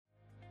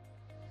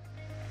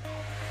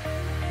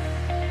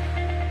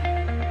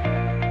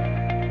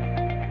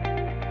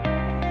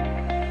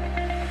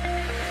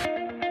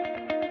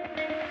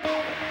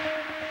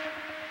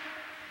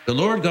The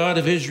Lord God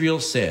of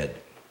Israel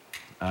said,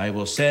 I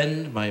will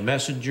send my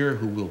messenger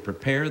who will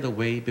prepare the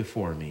way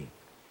before me.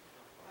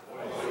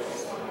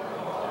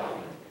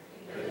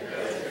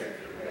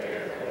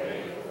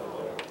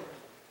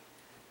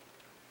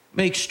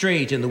 Make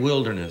straight in the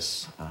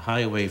wilderness a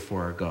highway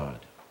for our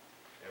God.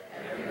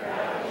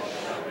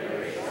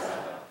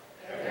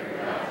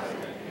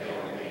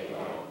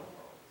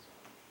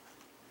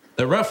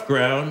 The rough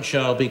ground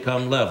shall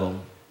become level,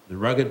 the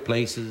rugged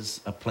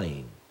places a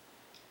plain.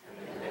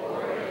 And the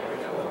glory of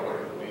the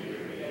Lord will be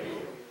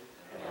revealed,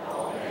 and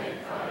all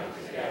mankind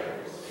together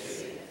will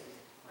see it.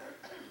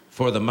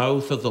 For the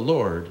mouth of the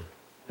Lord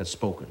has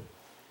spoken.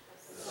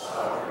 The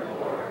sovereign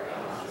Lord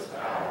comes with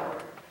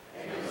power,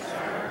 and his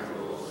iron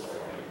rules for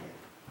him.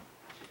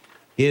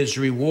 His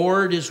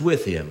reward is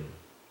with him,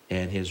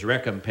 and his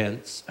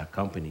recompense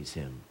accompanies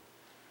him.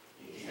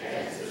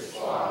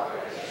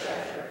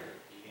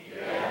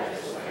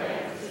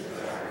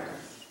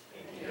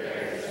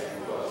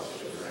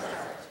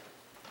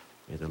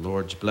 May the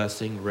Lord's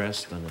blessing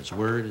rest on his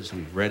word as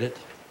we've read it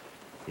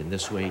in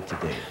this way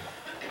today.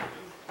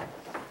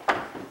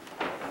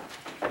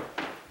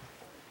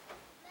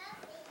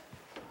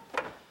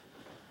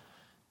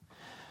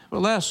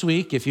 Well, last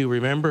week, if you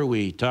remember,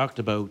 we talked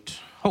about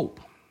hope.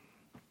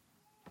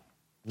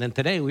 And then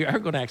today we are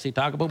going to actually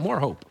talk about more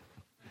hope.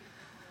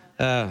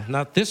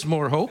 Not this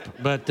more hope,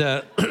 but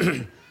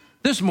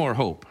this more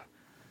hope.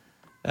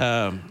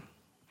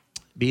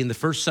 Being the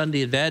first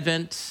Sunday of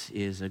Advent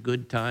is a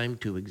good time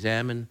to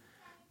examine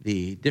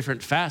the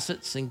different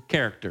facets and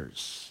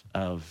characters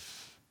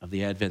of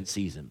the Advent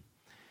season.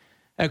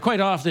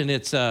 Quite often,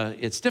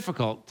 it's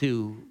difficult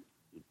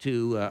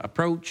to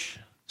approach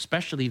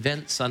special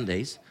event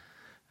Sundays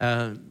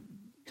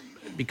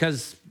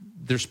because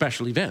they're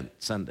special event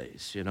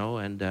Sundays, you know.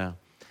 And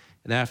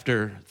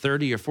after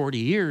 30 or 40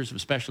 years of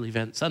special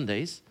event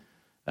Sundays,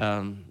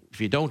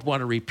 if you don't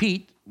want to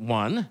repeat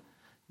one,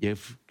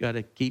 you've got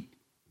to keep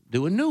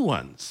doing new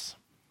ones.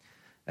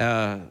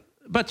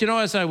 But, you know,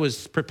 as I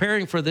was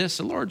preparing for this,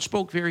 the Lord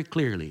spoke very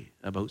clearly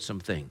about some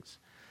things.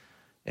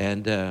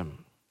 And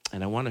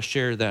I want to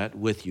share that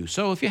with you.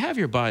 So if you have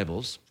your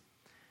Bibles,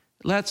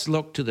 let's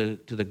look to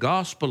the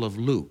Gospel of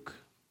Luke,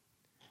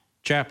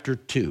 chapter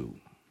 2.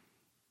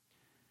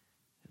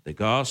 The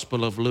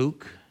Gospel of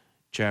Luke,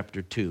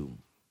 chapter 2.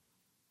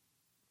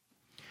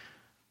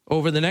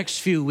 Over the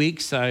next few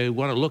weeks, I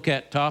want to look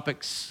at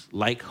topics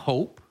like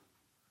hope,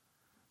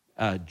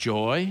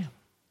 joy,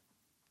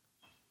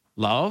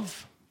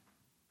 love,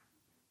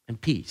 and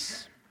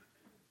peace.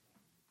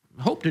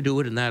 I hope to do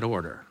it in that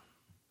order.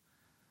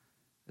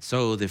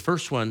 So the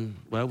first one,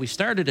 well, we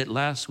started it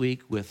last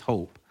week with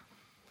hope.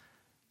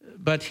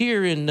 But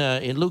here in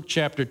Luke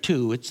chapter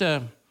 2, it's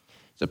a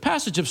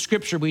passage of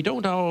Scripture we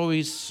don't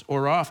always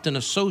or often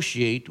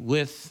associate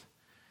with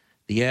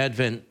the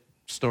Advent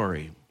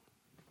story.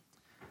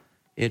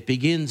 It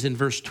begins in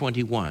verse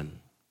 21.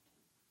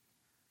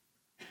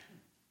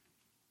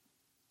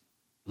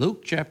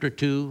 Luke chapter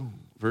 2,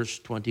 verse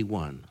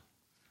 21.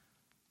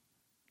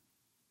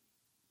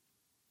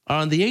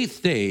 On the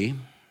 8th day,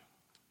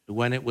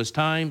 when it was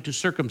time to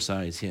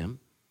circumcise him,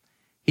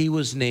 he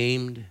was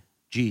named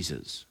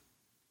Jesus,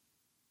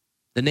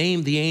 the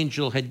name the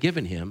angel had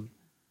given him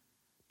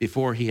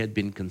before he had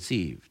been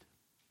conceived.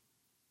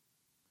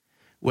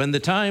 When the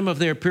time of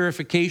their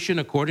purification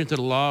according to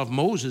the law of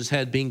Moses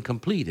had been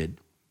completed,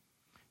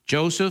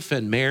 Joseph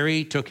and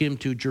Mary took him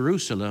to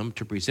Jerusalem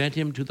to present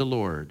him to the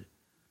Lord.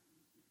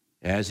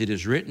 As it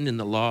is written in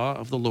the law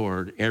of the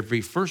Lord, every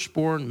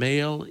firstborn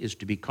male is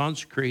to be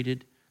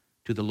consecrated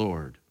to the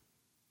Lord,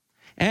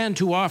 and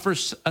to offer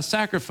a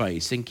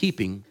sacrifice in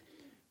keeping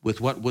with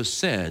what was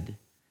said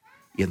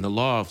in the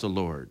law of the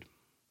Lord,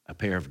 a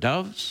pair of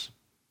doves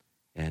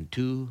and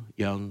 2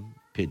 young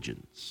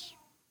pigeons.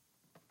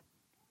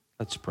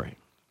 Let's pray.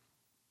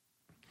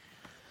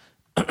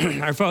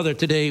 Our Father,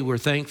 today we're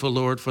thankful,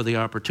 Lord, for the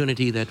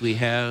opportunity that we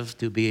have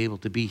to be able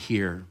to be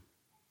here.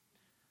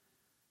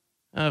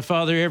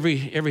 Father,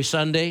 every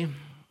Sunday,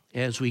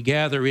 as we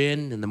gather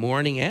in the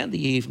morning and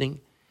the evening,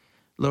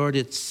 Lord,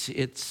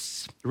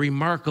 it's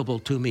remarkable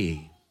to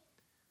me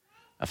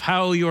of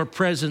how your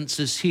presence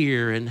is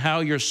here and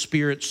how your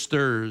Spirit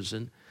stirs.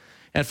 And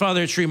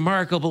Father, it's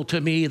remarkable to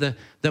me the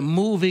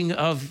moving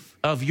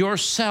of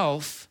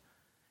yourself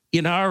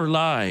in our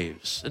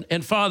lives.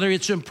 And Father,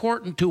 it's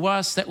important to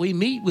us that we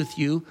meet with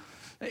you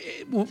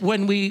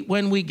when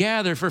we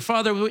gather. For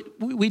Father,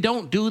 we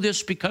don't do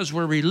this because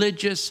we're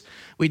religious.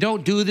 We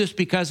don't do this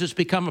because it's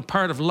become a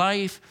part of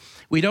life.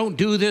 We don't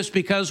do this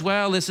because,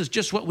 well, this is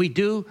just what we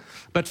do.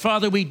 But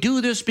Father, we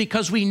do this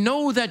because we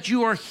know that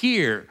you are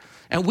here.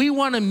 And we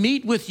want to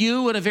meet with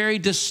you in a very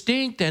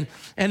distinct and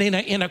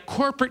in a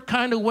corporate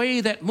kind of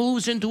way that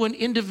moves into an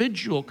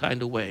individual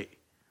kind of way.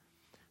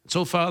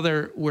 So,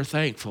 Father, we're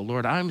thankful.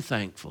 Lord, I'm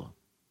thankful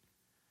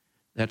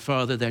that,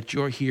 Father, that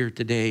you're here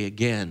today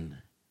again.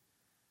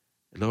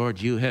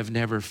 Lord, you have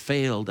never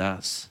failed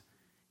us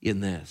in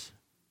this.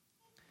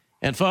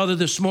 And Father,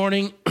 this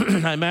morning,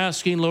 I'm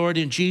asking, Lord,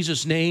 in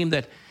Jesus' name,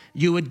 that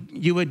you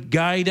would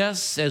guide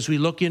us as we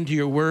look into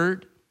your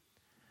word.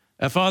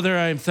 Father,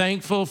 I'm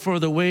thankful for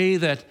the way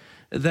that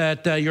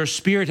your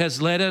Spirit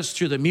has led us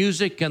through the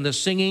music and the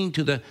singing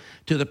to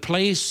the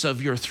place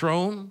of your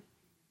throne.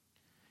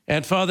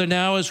 And Father,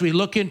 now as we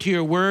look into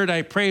your word,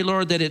 I pray,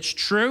 Lord, that its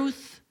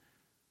truth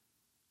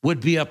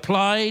would be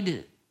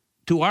applied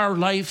to our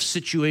life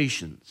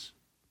situations.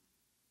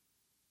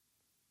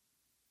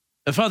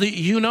 Father,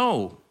 you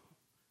know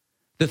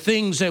the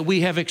things that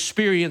we have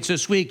experienced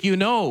this week. You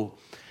know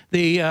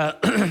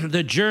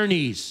the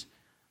journeys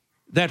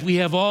that we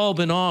have all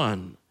been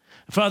on.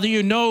 Father,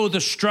 you know the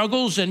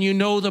struggles and you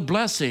know the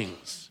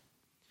blessings.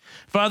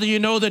 Father, you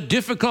know the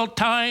difficult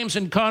times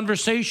and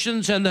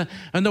conversations and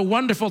the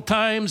wonderful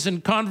times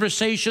and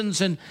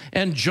conversations and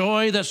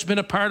joy that's been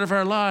a part of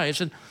our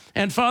lives.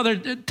 And Father,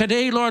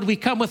 today, Lord, we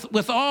come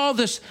with all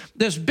this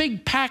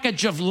big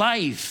package of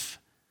life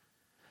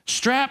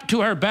strapped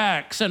to our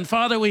backs. And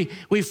Father,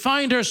 we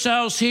find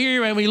ourselves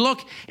here and we look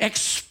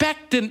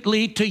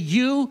expectantly to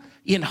you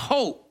in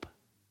hope.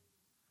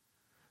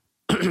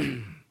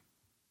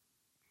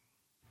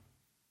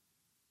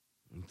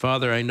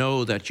 Father, I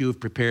know that you have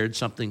prepared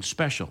something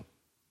special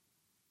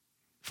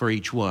for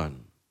each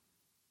one,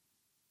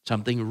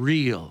 something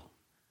real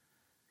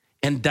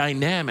and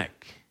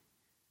dynamic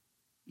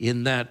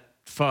in that,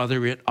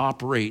 Father, it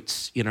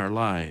operates in our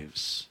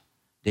lives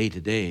day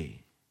to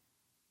day.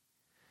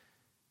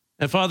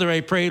 And Father, I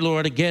pray,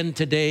 Lord, again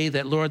today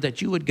that, Lord,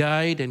 that you would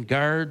guide and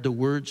guard the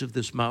words of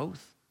this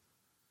mouth.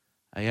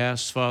 I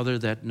ask, Father,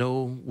 that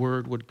no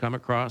word would come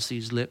across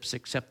these lips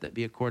except that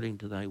be according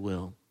to thy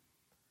will.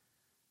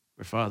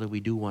 For, Father, we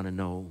do want to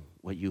know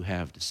what you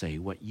have to say,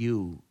 what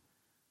you,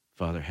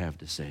 Father, have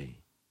to say.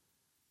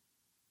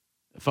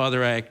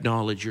 Father, I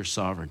acknowledge your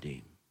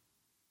sovereignty.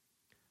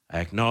 I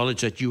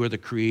acknowledge that you are the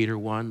Creator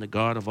One, the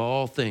God of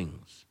all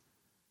things.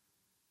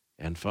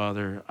 And,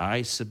 Father,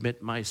 I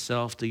submit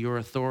myself to your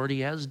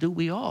authority, as do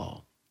we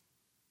all.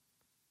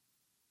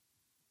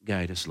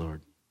 Guide us,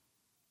 Lord,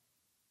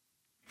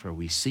 for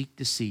we seek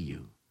to see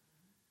you.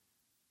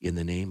 In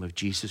the name of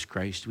Jesus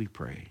Christ we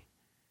pray.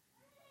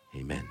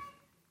 Amen.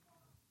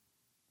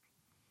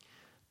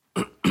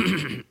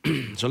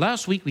 So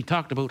last week we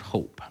talked about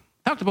hope.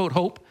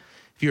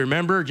 If you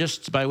remember,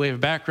 just by way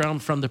of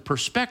background, from the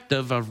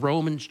perspective of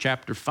Romans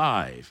chapter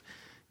 5,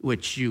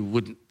 which you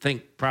wouldn't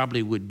think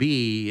probably would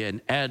be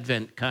an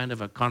Advent kind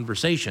of a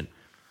conversation.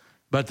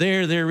 But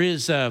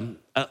there's a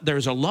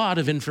lot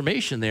of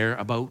information there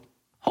about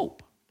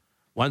hope.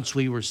 Once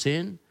we were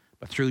sin,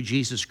 but through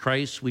Jesus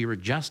Christ we were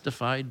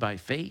justified by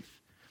faith,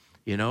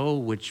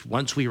 which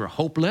once we were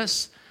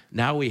hopeless,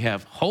 now we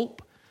have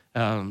hope.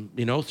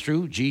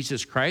 Through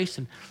Jesus Christ.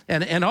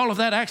 And all of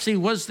that actually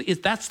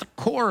that's the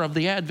core of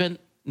the Advent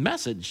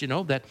message,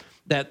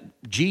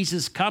 that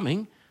Jesus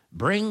coming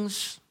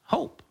brings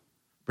hope,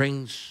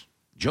 brings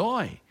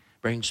joy,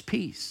 brings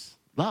peace,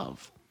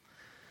 love.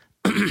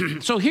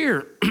 So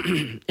here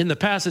in the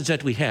passage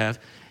that we have,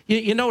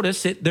 you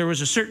notice that there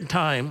was a certain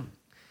time,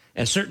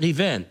 a certain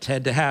event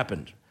had to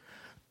happen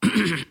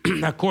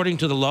according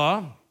to the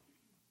law.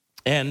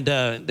 And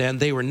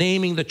they were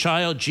naming the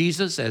child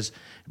Jesus, as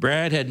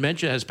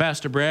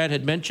Pastor Brad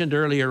had mentioned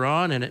earlier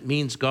on, and it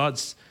means God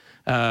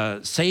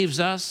saves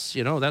us.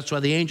 That's why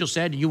the angel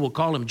said, you will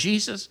call him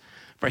Jesus,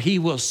 for he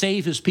will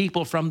save his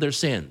people from their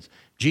sins.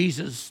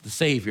 Jesus, the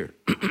Savior.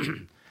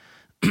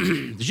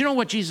 Did you know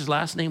what Jesus'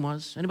 last name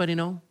was? Anybody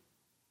know?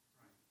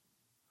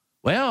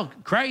 Well,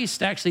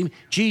 Christ, actually,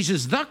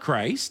 Jesus the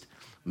Christ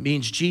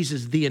means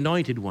Jesus the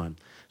Anointed One.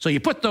 So you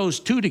put those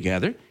two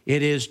together,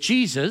 it is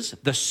Jesus,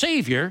 the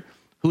Savior,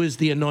 who is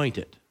the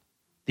anointed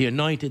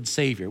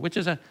Savior, which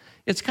is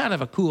it's kind of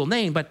a cool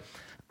name. But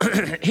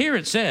here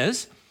it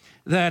says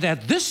that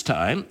at this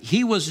time,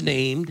 he was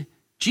named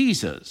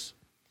Jesus.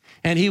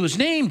 And he was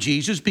named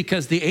Jesus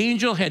because the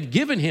angel had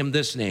given him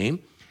this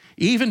name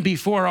even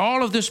before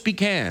all of this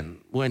began,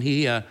 when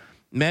he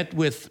met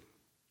with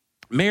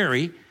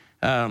Mary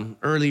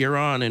earlier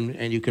on,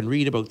 and you can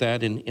read about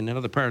that in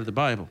another part of the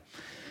Bible.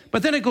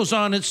 But then it goes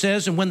on, it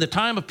says, and when the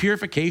time of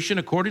purification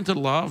according to the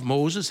law of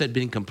Moses had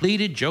been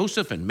completed,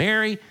 Joseph and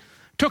Mary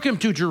took him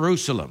to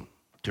Jerusalem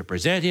to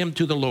present him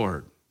to the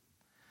Lord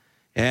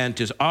and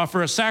to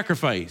offer a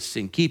sacrifice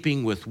in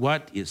keeping with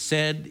what is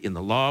said in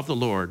the law of the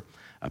Lord,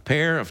 a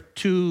pair of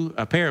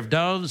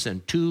doves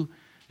and 2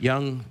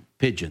 young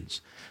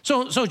pigeons.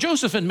 So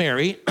Joseph and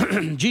Mary,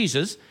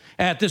 Jesus,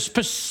 at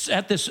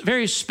this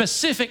very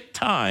specific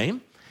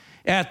time,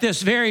 at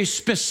this very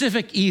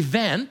specific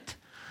event,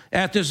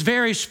 at this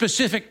very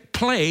specific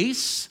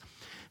place,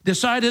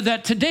 decided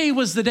that today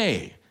was the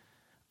day.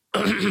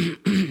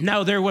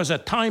 Now, there was a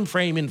time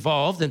frame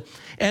involved,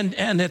 and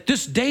at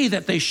this day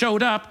that they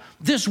showed up,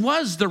 this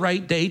was the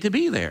right day to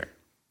be there.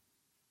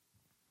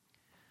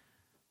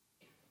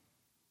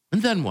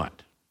 And then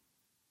what?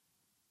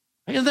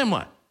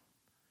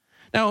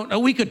 Now,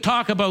 we could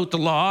talk about the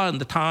law and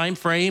the time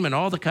frame and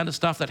all the kind of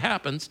stuff that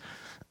happens,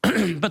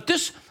 but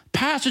this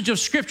passage of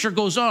Scripture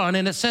goes on,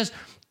 and it says,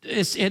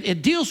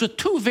 it deals with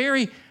 2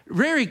 very,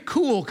 very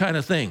cool kind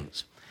of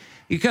things.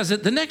 Because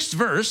the next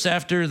verse,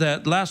 after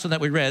that last one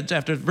that we read,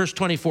 after verse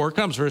 24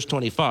 comes verse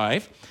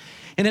 25.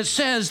 And it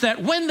says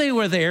that when they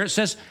were there, it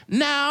says,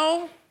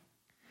 now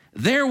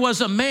there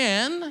was a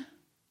man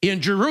in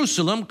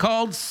Jerusalem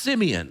called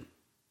Simeon.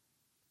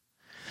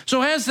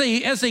 So as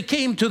they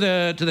came to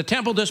the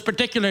temple this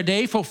particular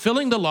day,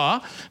 fulfilling the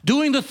law,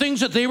 doing the things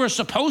that they were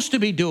supposed to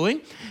be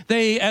doing,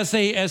 as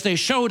they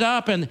showed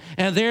up and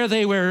there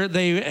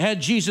they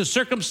had Jesus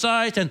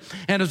circumcised and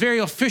a very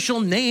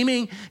official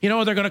naming. You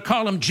know, they're going to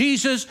call him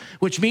Jesus,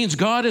 which means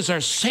God is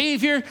our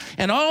Savior,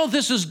 and all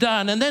this is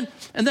done. And then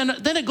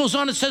it goes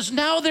on. It says,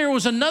 now there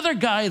was another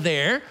guy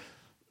there,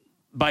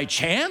 by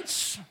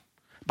chance,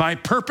 by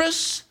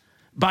purpose,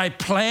 by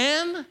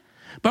plan.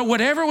 But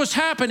whatever was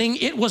happening,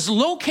 it was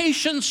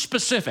location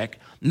specific.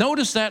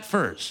 Notice that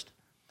first.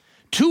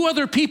 2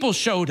 other people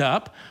showed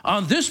up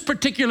on this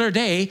particular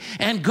day,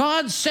 and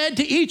God said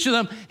to each of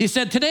them, he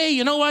said, today,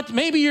 you know what?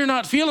 Maybe you're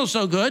not feeling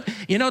so good.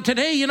 You know,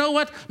 today, you know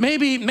what?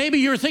 Maybe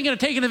you're thinking of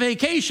taking a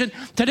vacation.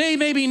 Today,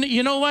 maybe,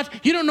 you know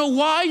what? You don't know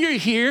why you're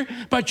here,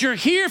 but you're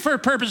here for a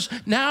purpose.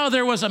 Now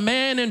there was a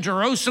man in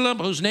Jerusalem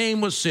whose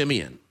name was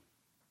Simeon.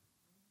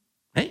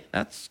 Hey,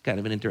 that's kind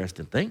of an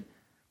interesting thing.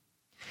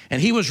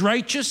 And he was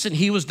righteous and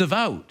he was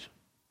devout.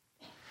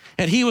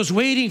 And he was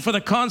waiting for the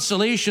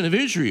consolation of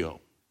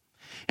Israel.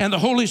 And the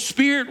Holy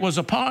Spirit was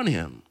upon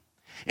him.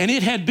 And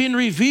it had been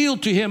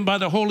revealed to him by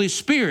the Holy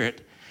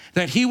Spirit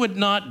that he would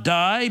not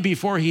die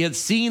before he had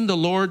seen the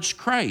Lord's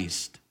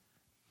Christ.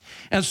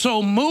 And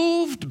so,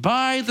 moved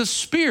by the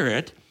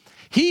Spirit,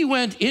 he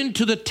went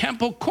into the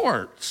temple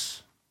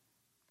courts.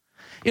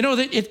 You know,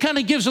 it kind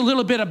of gives a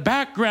little bit of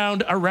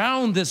background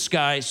around this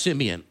guy,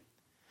 Simeon.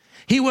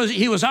 He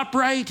was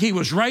upright, he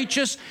was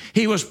righteous,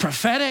 he was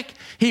prophetic,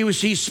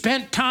 he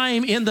spent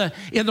time in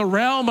the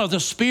realm of the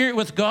Spirit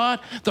with God.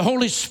 The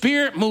Holy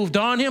Spirit moved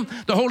on him,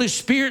 the Holy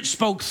Spirit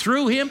spoke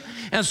through him.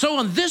 And so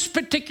on this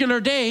particular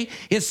day,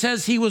 it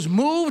says he was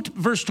moved,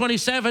 verse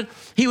 27,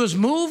 he was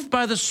moved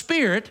by the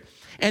Spirit,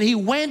 and he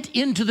went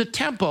into the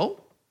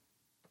temple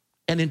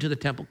and into the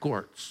temple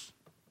courts.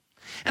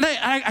 And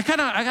I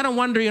kind of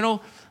wonder, you know,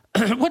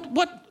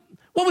 what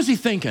was he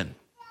thinking?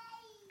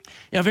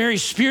 A very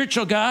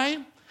spiritual guy,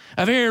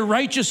 a very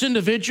righteous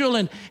individual.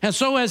 And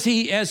so as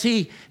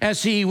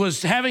he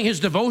was having his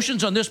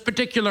devotions on this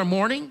particular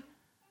morning,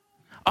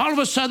 all of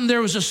a sudden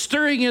there was a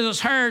stirring in his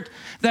heart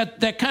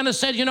that kind of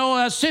said, you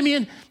know,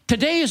 Simeon,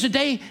 today is a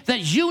day that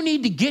you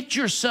need to get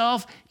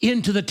yourself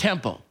into the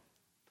temple.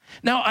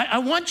 Now, I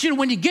want you to,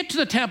 when you get to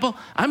the temple,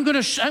 I'm going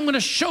to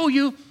show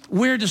you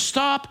where to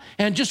stop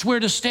and just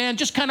where to stand,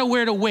 just kind of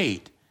where to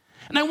wait.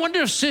 And I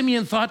wonder if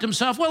Simeon thought to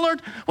himself, well,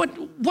 Lord,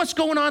 what's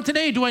going on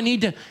today? Do I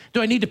need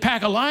to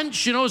pack a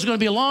lunch? You know, is it going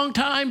to be a long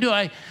time? Do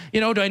I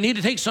need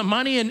to take some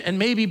money and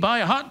maybe buy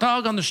a hot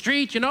dog on the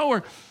street, you know, or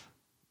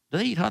do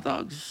they eat hot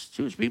dogs,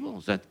 Jewish people?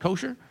 Is that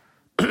kosher?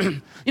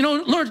 You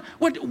know, Lord,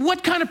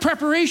 what kind of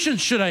preparations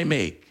should I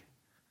make?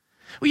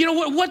 Well, you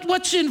know,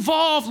 what's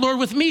involved, Lord,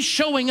 with me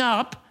showing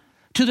up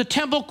to the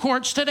temple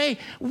courts today?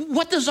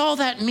 What does all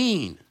that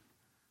mean?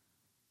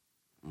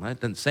 Well, I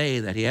didn't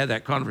say that he had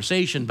that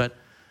conversation, but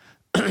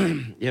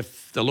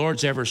if the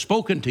Lord's ever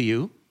spoken to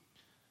you,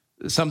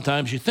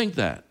 sometimes you think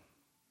that.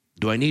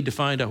 Do I need to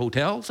find a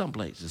hotel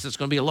someplace? Is this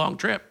going to be a long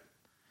trip?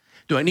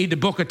 Do I need to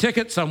book a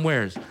ticket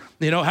somewhere?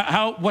 You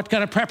know, what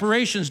kind of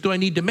preparations do I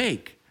need to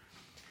make?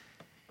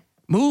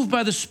 Moved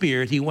by the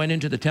Spirit, he went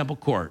into the temple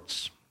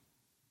courts.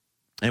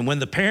 And when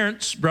the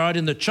parents brought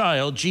in the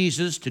child,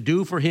 Jesus, to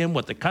do for him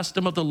what the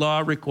custom of the law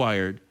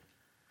required,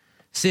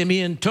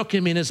 Simeon took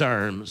him in his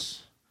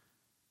arms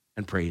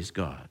and praised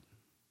God.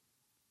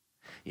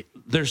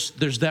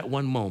 There's that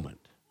one moment,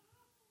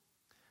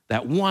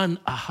 that one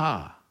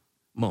aha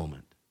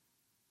moment,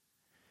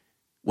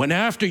 when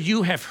after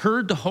you have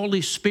heard the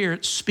Holy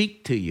Spirit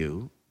speak to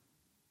you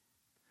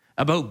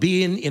about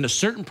being in a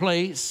certain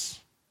place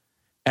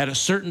at a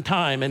certain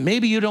time, and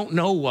maybe you don't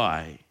know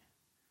why,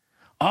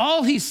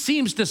 all he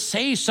seems to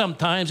say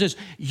sometimes is,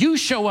 you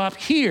show up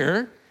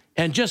here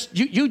and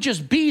you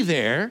just be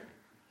there,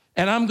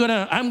 and I'm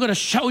gonna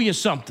show you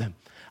something.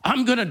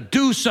 I'm gonna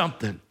do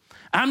something.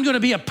 I'm going to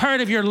be a part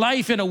of your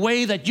life in a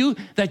way that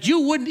you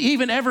wouldn't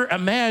even ever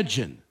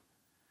imagine.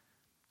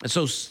 And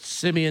so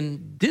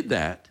Simeon did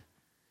that.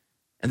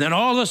 And then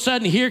all of a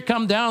sudden, here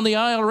come down the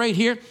aisle right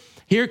here.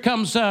 Here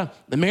comes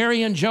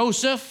Mary and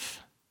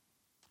Joseph,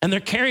 and they're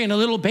carrying a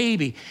little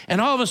baby.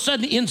 And all of a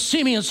sudden, in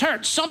Simeon's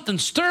heart, something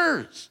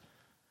stirs.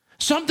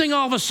 Something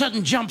all of a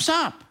sudden jumps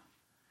up.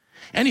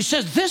 And he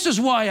says, this is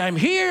why I'm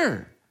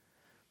here.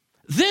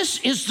 This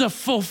is the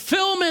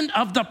fulfillment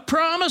of the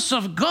promise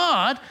of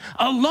God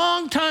a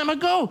long time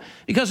ago,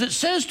 because it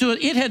says to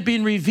it had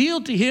been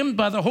revealed to him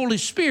by the Holy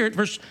Spirit,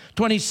 verse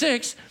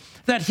 26,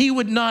 that he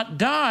would not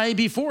die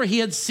before he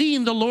had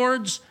seen the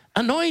Lord's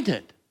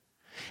anointed.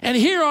 And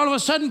here all of a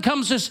sudden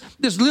comes this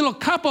little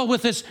couple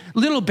with this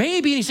little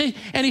baby,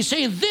 and he's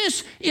saying,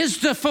 this is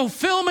the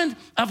fulfillment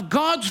of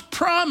God's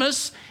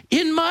promise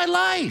in my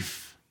life.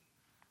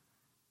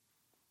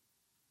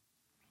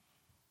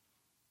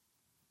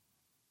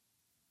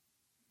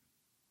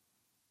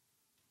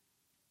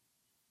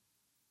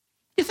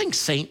 think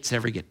saints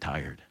ever get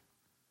tired?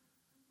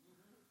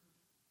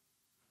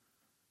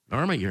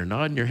 Norma, you're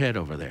nodding your head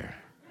over there.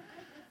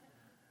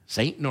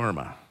 Saint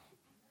Norma.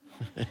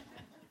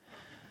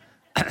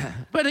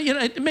 But,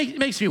 it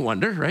makes me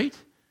wonder, right?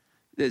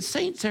 Do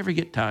saints ever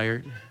get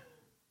tired?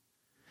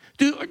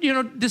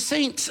 The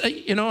saints,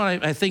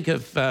 I think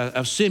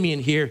of Simeon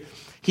here.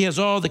 He has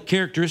all the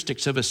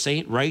characteristics of a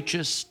saint: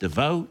 righteous,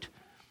 devout,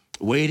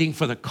 waiting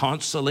for the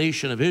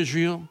consolation of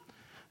Israel.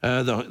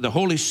 The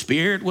Holy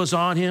Spirit was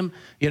on him.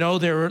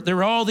 There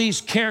were all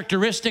these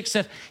characteristics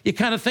that you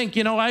kind of think,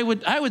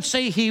 I would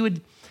say he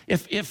would,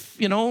 if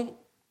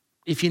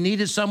you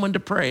needed someone to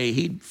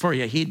pray for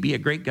you, he'd be a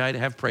great guy to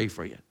have pray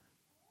for you.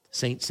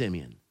 Saint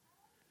Simeon.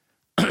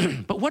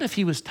 But what if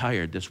he was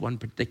tired this one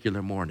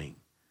particular morning?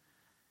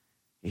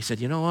 He said,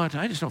 you know what?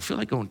 I just don't feel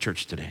like going to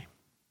church today.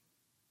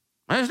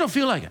 I just don't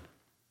feel like it.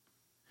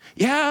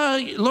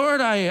 Yeah, Lord,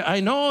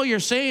 I know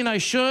you're saying I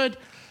should,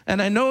 and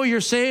I know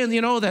you're saying,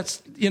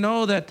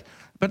 that,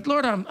 but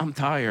Lord, I'm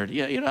tired.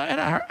 Yeah,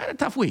 I had a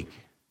tough week.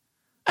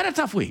 And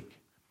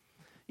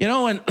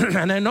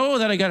I know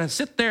that I got to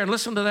sit there and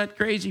listen to that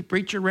crazy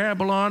preacher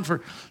ramble on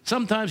for,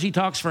 sometimes he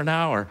talks for an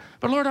hour.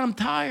 But Lord, I'm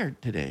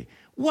tired today.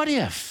 What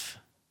if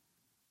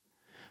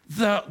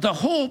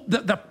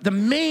the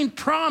main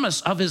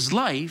promise of his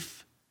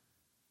life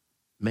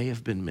may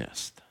have been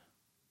missed?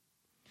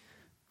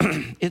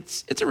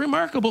 It's a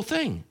remarkable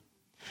thing.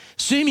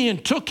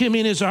 Simeon took him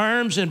in his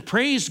arms and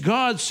praised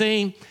God,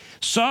 saying,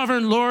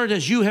 Sovereign Lord,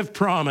 as you have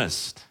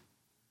promised,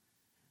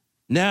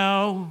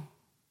 now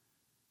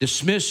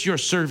dismiss your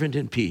servant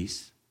in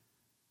peace.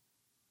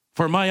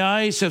 For my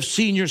eyes have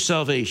seen your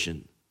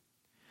salvation,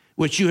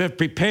 which you have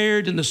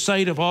prepared in the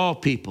sight of all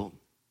people,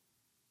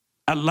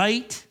 a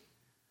light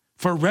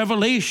for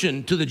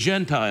revelation to the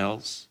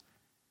Gentiles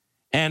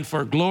and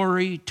for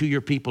glory to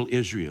your people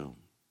Israel.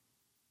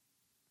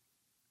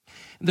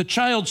 The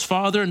child's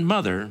father and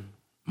mother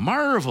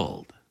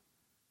marveled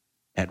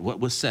at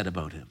what was said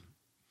about him.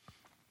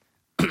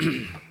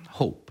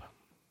 Hope.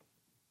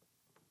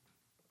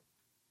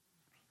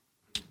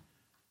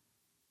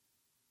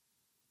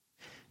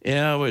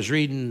 Yeah, I was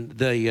reading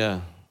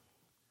the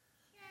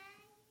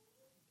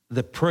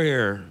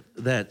prayer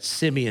that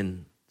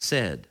Simeon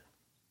said.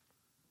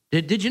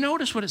 Did you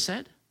notice what it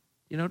said?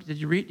 Did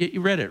you read?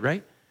 You read it,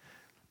 right?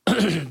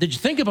 Did you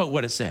think about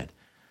what it said?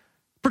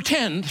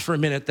 Pretend for a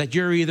minute that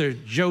you're either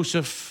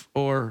Joseph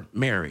or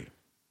Mary.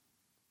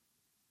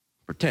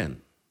 Pretend.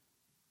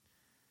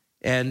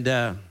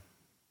 And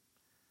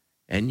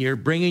you're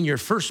bringing your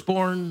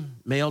firstborn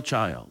male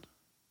child.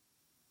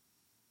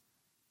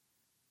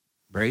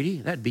 Brady,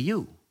 that'd be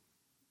you.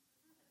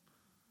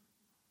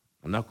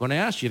 I'm not going to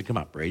ask you to come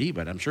up, Brady,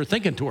 but I'm sure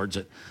thinking towards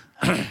it.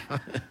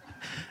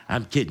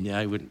 I'm kidding you.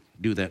 I wouldn't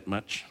do that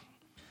much.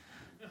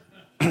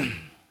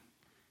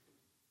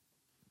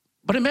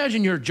 But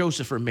imagine you're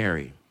Joseph or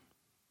Mary.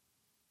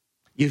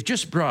 You've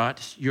just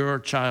brought your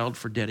child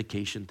for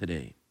dedication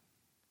today.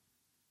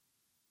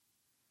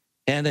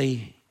 And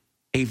a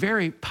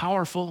very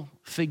powerful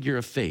figure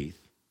of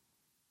faith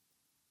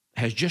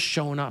has just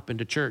shown up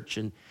into church,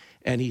 and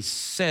he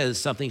says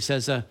something. He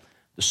says, the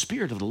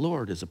Spirit of the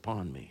Lord is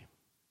upon me.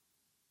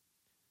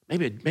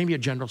 Maybe a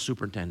general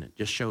superintendent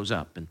just shows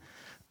up, and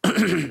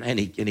and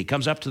he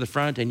comes up to the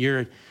front, and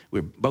we're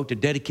about to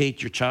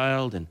dedicate your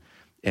child,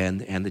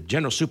 and the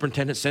general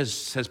superintendent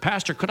says,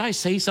 Pastor, could I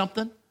say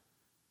something?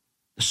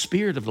 The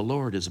Spirit of the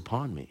Lord is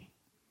upon me.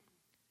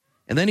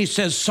 And then he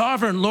says,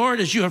 Sovereign Lord,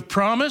 as you have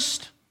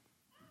promised,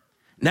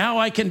 now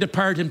I can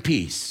depart in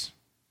peace.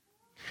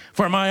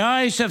 For my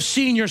eyes have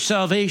seen your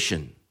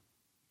salvation,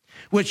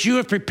 which you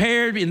have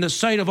prepared in the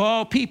sight of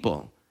all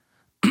people,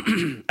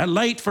 a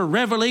light for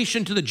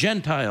revelation to the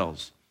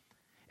Gentiles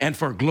and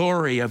for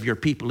glory of your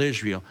people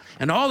Israel.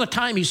 And all the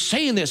time he's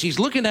saying this, he's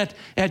looking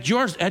at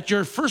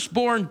your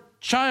firstborn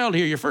child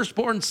here, your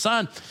firstborn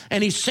son,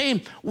 and he's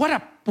saying, what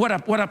a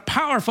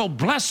powerful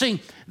blessing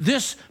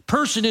this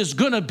person is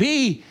going to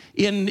be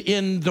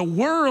in the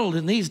world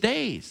in these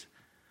days.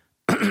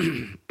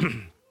 And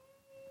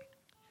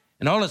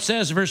all it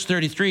says, verse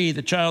 33,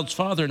 the child's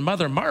father and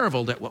mother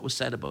marveled at what was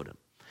said about him.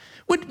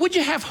 Would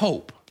you have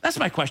hope? That's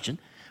my question.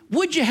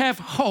 Would you have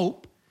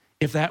hope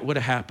if that would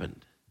have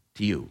happened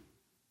to you?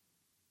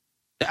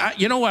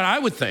 You know what I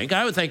would think?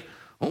 I would think,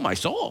 oh, my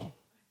soul.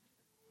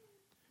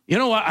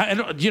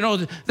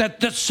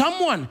 That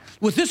someone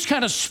with this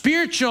kind of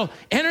spiritual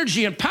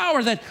energy and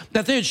power that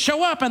they'd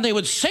show up and they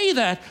would say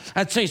that.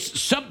 I'd say,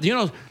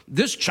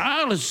 this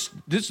child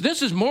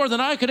this is more than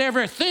I could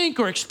ever think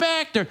or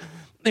expect,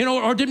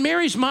 or did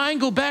Mary's mind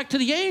go back to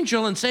the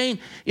angel and saying,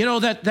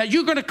 that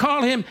you're going to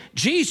call him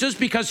Jesus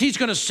because he's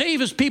going to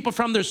save his people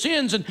from their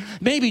sins? And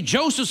maybe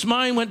Joseph's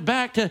mind went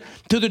back to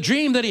the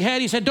dream that he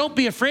had. He said, don't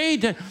be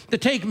afraid to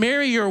take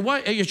Mary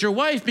as your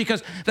wife,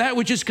 because that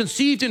which is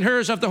conceived in her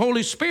is of the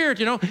Holy Spirit.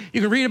 You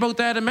can read about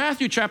that in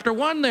Matthew chapter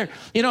 1 there.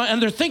 And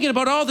they're thinking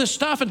about all this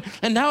stuff,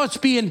 and now it's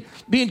being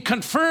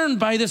confirmed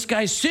by this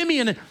guy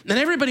Simeon, and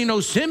everybody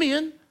knows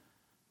Simeon.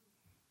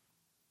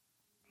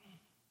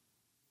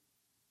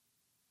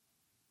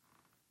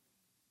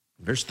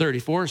 Verse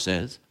 34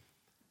 says,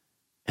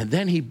 and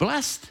then he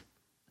blessed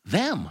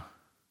them.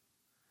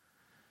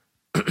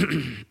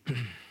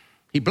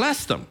 He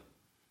blessed them.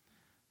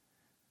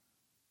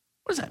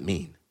 What does that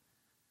mean?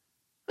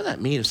 What does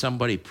that mean if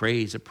somebody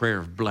prays a prayer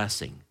of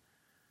blessing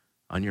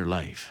on your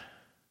life?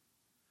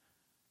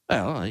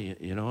 Well,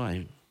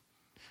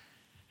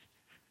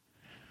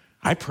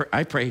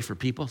 I pray for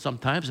people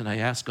sometimes, and I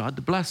ask God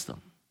to bless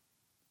them.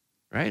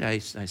 Right? I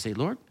say,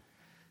 Lord,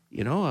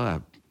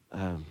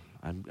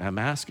 I'm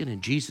asking in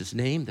Jesus'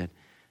 name that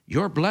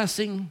your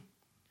blessing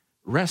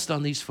rest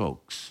on these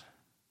folks.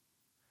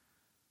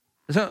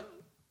 So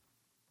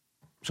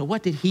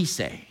what did he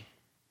say?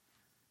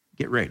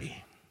 Get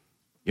ready.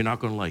 You're not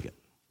going to like it.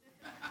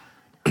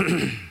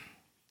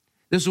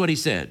 This is what he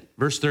said,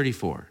 verse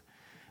 34.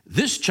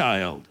 This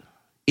child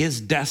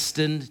is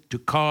destined to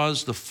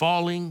cause the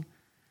falling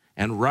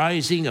and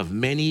rising of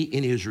many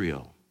in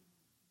Israel,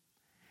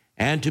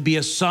 and to be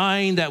a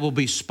sign that will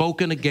be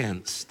spoken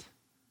against,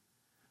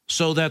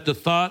 so that the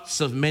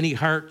thoughts of many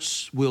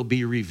hearts will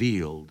be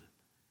revealed,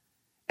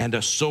 and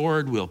a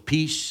sword will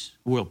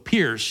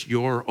pierce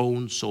your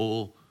own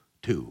soul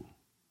too.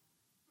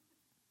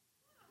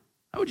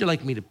 How would you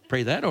like me to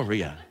pray that over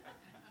you?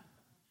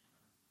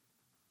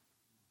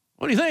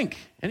 What do you think?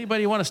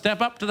 Anybody want to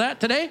step up to that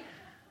today?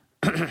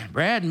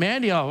 Brad,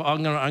 Mandy,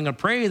 I'm going to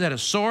pray that a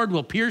sword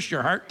will pierce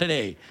your heart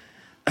today.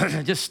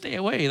 Just stay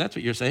away. That's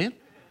what you're saying.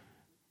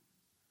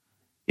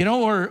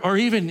 Or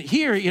even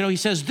here, he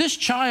says, this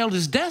child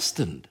is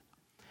destined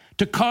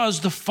to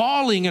cause the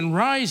falling and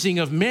rising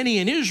of many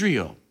in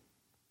Israel.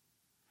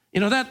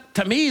 That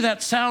to me,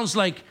 that sounds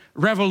like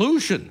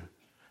revolution,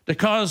 to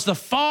cause the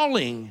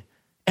falling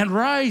and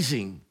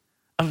rising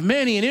of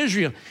many in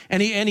Israel.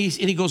 And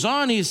he goes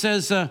on, he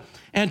says,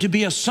 and to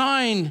be a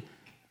sign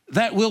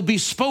that will be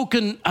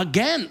spoken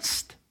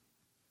against,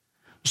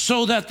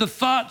 so that the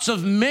thoughts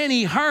of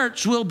many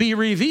hearts will be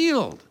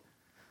revealed.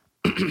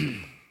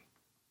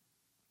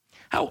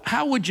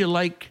 How would you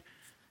like,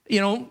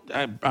 I'm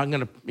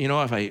going to,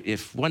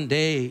 if one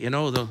day,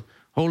 the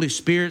Holy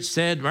Spirit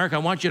said, Mark, I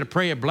want you to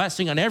pray a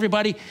blessing on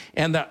everybody,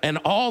 and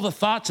all the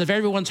thoughts of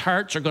everyone's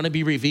hearts are going to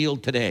be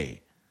revealed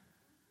today.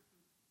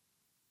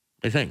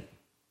 What do you think?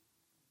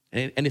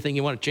 Anything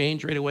you want to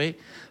change right away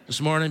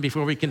this morning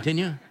before we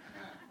continue?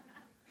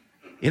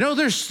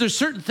 There's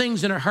certain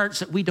things in our hearts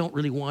that we don't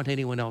really want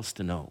anyone else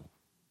to know.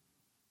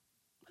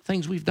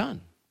 Things we've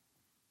done,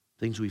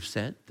 things we've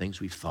said, things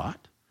we've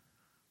thought,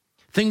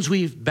 things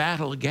we've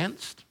battled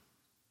against.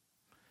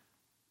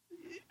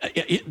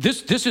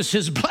 This is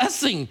his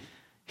blessing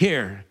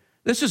here.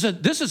 This is a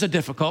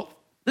difficult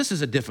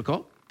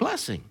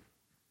blessing.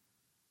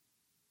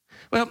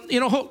 Well,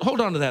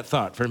 hold on to that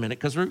thought for a minute,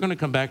 because we're going to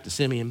come back to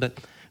Simeon.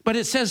 But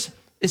it says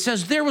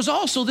there was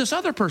also this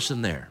other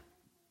person there.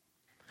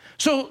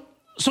 So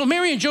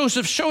Mary and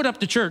Joseph showed up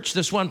to church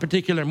this one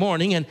particular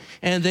morning,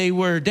 and they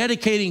were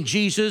dedicating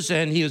Jesus,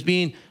 and he was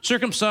being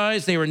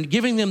circumcised. They were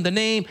giving them the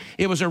name.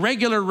 It was a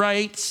regular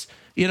rites,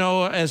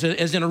 as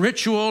in a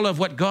ritual of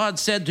what God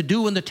said to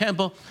do in the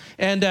temple.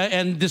 And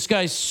this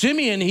guy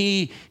Simeon,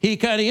 he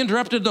kind of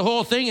interrupted the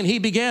whole thing, and he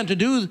began to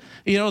do,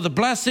 the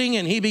blessing,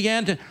 and he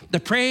began to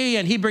pray,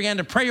 and he began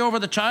to pray over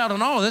the child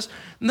and all of this.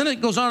 And then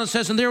it goes on and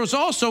says, and there was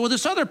also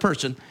this other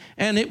person,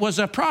 and it was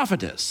a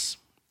prophetess,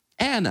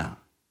 Anna,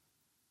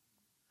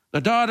 the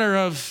daughter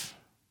of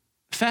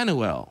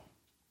Phanuel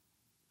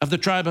of the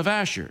tribe of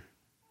Asher.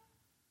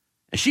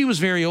 And she was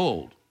very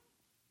old.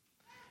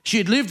 She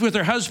had lived with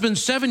her husband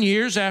 7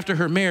 years after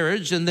her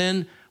marriage, and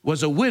then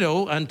was a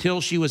widow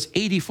until she was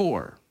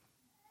 84.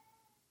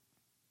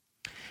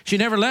 She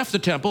never left the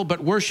temple,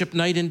 but worshiped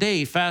night and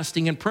day,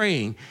 fasting and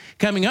praying.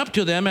 Coming up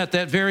to them at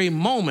that very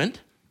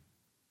moment,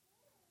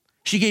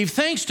 she gave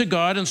thanks to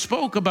God and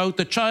spoke about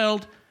the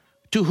child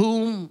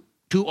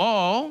to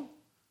all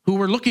who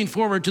were looking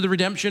forward to the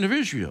redemption of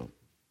Israel.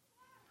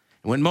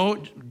 When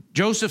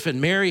Joseph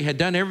and Mary had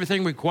done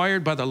everything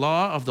required by the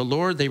law of the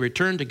Lord, they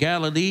returned to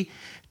Galilee,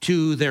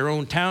 to their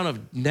own town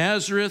of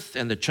Nazareth,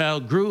 and the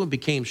child grew and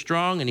became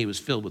strong, and he was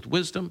filled with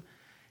wisdom,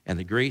 and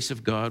the grace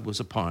of God was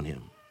upon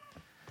him.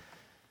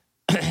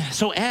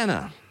 So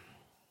Anna,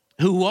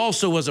 who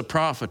also was a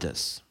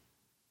prophetess.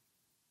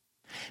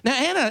 Now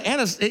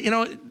Anna's,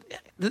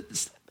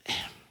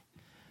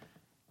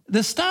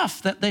 the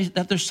stuff that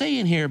they're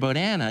saying here about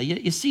Anna,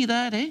 you see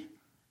that, eh? It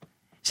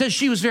says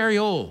she was very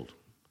old.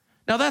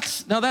 Now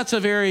that's a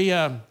very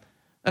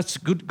that's a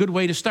good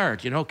way to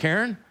start,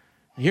 Karen.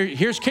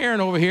 Here's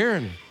Karen over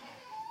here,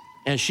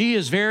 and she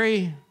is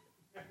very.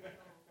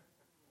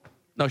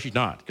 No, she's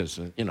not, because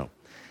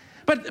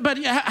But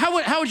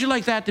how would you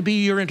like that to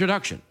be your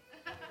introduction?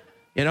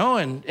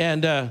 And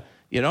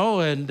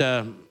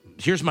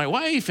here's my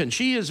wife, and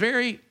she is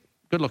very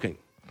good looking.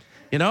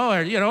 We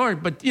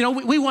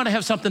want to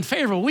have something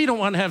favorable. We don't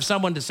want to have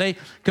someone to say,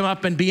 come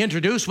up and be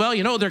introduced.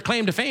 Well, their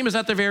claim to fame is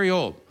that they're very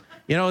old.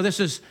 This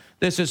is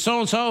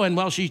so-and-so, and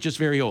well, she's just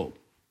very old.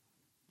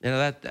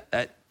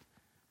 That.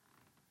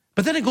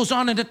 But then it goes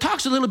on and it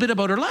talks a little bit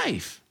about her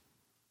life.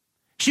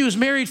 She was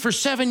married for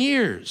 7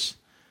 years.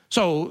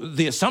 So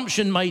the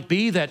assumption might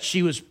be that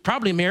she was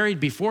probably married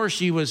before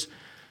she was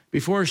in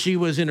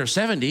her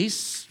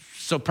 70s.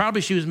 So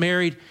probably she was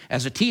married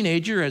as a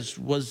teenager, as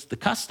was the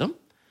custom.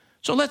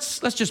 So let's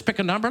just pick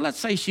a number. Let's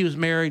say she was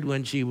married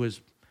when she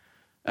was,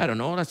 I don't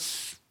know,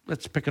 let's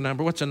pick a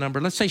number. What's a number?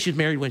 Let's say she's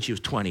married when she was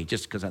 20,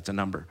 just because that's a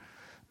number.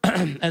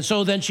 And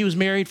so then she was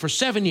married for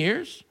 7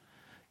 years.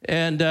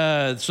 And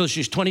so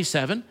she's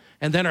 27.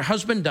 And then her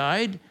husband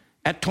died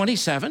at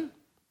 27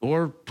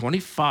 or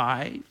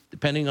 25,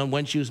 depending on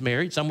when she was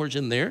married, somewhere's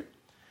in there.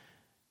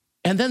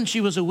 And then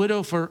she was a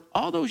widow for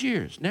all those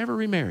years, never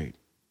remarried.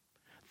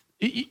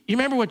 You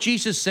remember what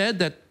Jesus said,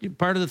 that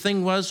part of the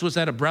thing was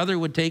that a brother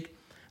would take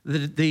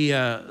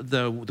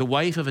the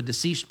wife of a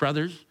deceased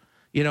brother's,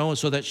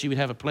 so that she would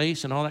have a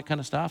place and all that kind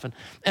of stuff.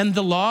 And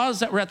the laws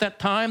that were at that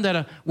time, that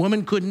a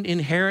woman couldn't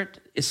inherit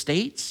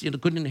estates,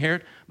 couldn't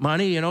inherit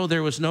money,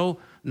 there was no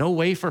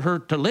way for her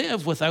to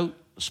live without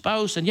a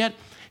spouse. And yet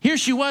here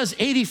she was,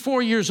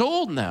 84 years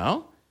old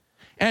now,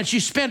 and she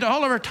spent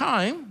all of her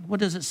time, what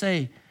does it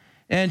say?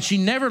 And she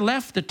never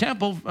left the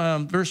temple,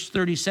 verse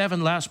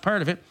 37, last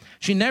part of it.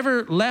 She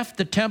never left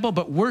the temple,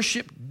 but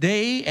worshiped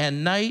day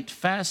and night,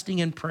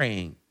 fasting and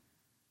praying.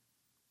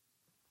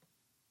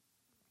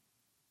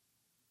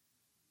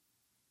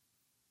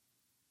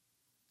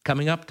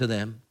 Coming up to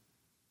them,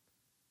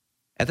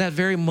 at that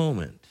very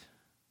moment,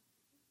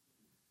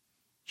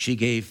 she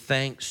gave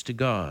thanks to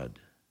God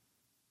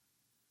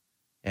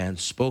and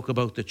spoke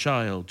about the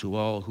child to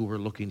all who were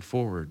looking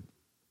forward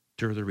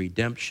to the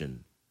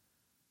redemption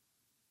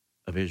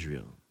of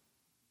Israel.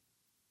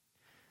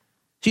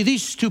 See,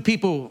 these two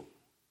people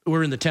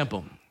were in the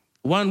temple.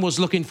 One was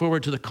looking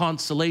forward to the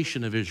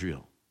consolation of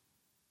Israel.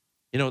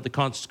 You know what the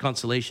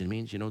consolation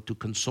means? To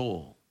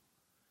console.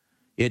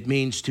 It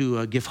means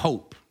to give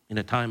hope in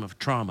a time of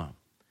trauma.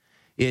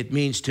 It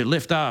means to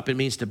lift up. It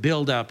means to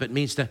build up. It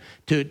means to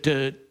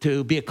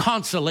be a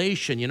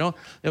consolation,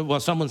 Well,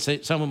 someone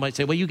might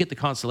say, well, you get the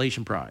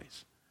consolation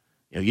prize.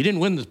 You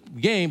didn't win the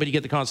game, but you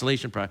get the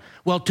consolation prize.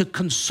 Well, to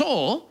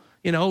console,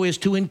 is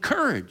to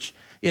encourage.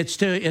 It's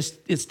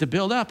to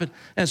build up.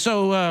 And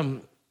so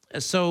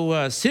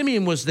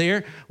Simeon was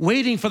there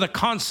waiting for the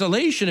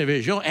consolation of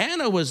Israel.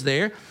 Anna was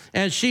there,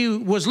 and she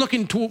was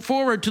looking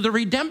forward to the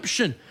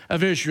redemption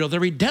of Israel. The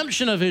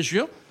redemption of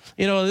Israel,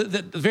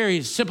 the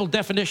very simple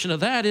definition of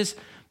that is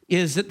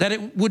that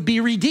it would be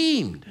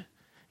redeemed.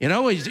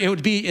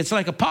 It's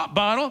like a pop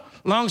bottle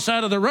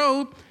alongside of the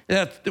road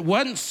that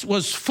once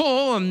was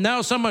full, and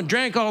now someone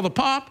drank all the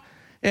pop,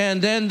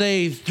 and then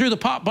they threw the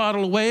pop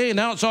bottle away, and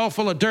now it's all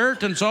full of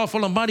dirt, and it's all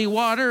full of muddy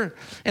water,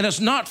 and it's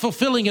not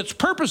fulfilling its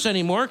purpose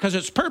anymore, because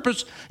its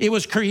purpose, it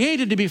was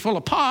created to be full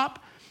of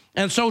pop.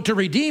 And so to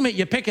redeem it,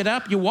 you pick it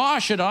up, you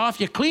wash it off,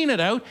 you clean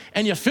it out,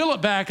 and you fill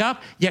it back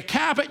up, you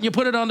cap it, and you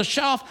put it on the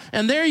shelf,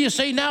 and there you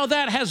say, now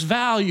that has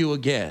value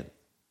again.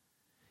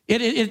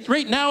 It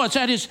right now it's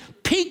at its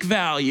peak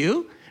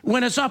value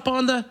when it's up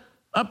on the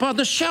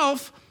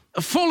shelf,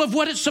 full of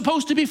what it's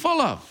supposed to be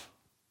full of.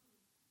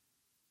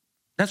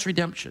 That's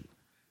redemption.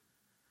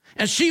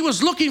 And she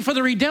was looking for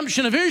the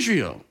redemption of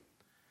Israel.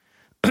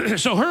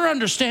 So her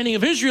understanding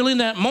of Israel in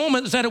that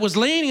moment is that it was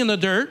laying in the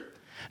dirt,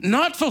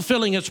 not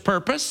fulfilling its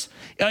purpose.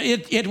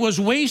 It was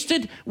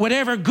wasted.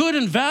 Whatever good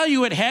and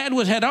value it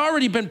had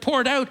already been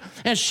poured out,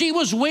 and she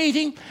was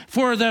waiting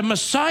for the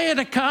Messiah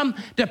to come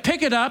to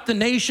pick it up, the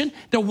nation,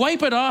 to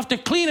wipe it off, to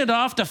clean it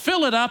off, to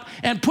fill it up,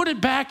 and put it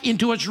back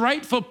into its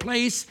rightful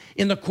place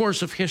in the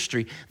course of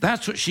history.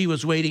 That's what she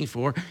was waiting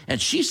for,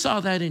 and she saw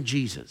that in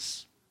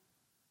Jesus.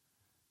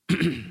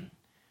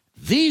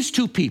 These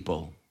two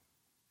people,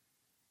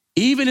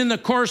 even in the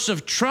course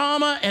of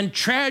trauma and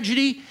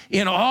tragedy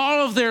in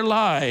all of their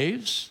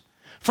lives,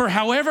 for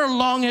however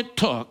long it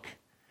took,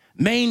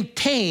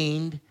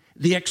 maintained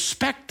the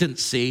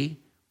expectancy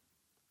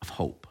of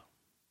hope.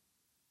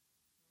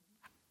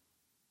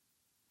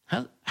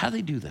 How do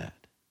they do that?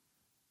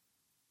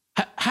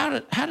 How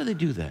do they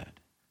do that?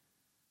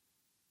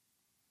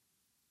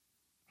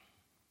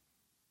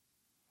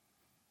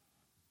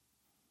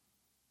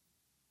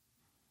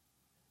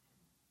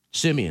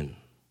 Simeon,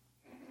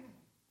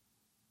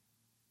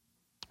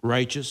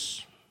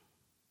 righteous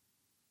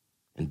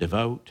and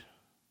devout.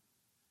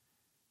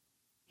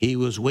 He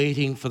was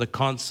waiting for the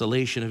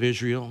consolation of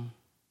Israel,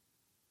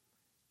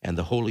 and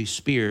the Holy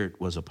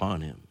Spirit was upon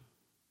him.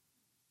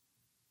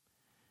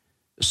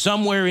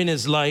 Somewhere in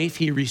his life,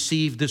 he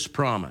received this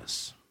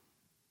promise.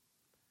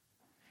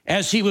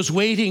 As he was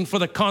waiting for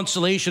the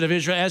consolation of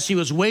Israel, as he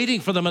was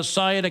waiting for the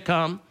Messiah to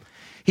come,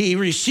 he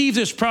received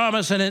this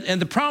promise, and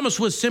the promise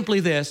was simply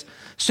this: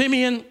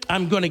 Simeon,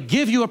 I'm going to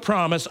give you a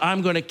promise.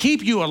 I'm going to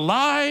keep you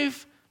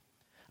alive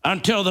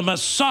until the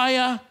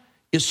Messiah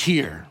is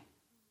here.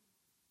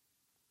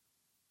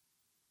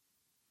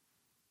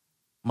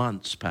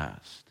 Months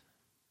passed.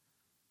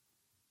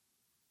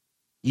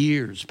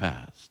 Years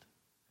passed.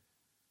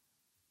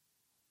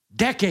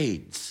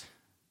 Decades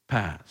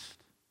passed.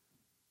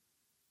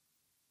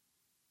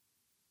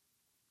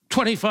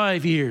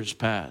 25 years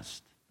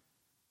passed.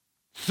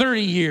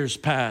 30 years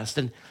passed,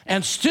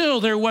 and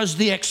still there was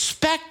the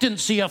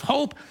expectancy of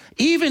hope,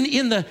 even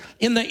in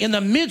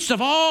the midst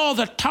of all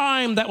the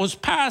time that was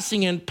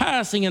passing and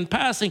passing and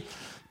passing.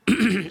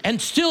 And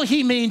still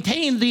he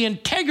maintained the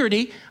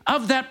integrity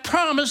of that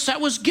promise that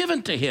was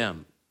given to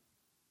him.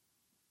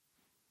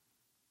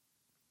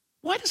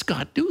 Why does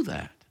God do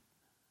that?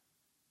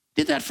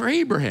 Did that for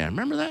Abraham,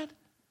 remember that?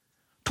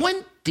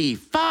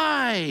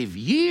 25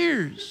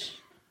 years.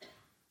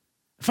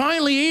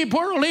 Finally,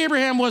 poor old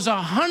Abraham was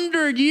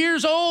 100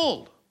 years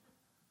old.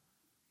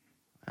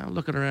 I'm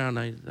looking around,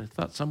 I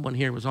thought someone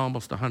here was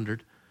almost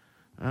 100.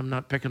 I'm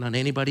not picking on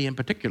anybody in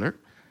particular,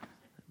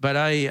 but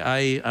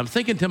I'm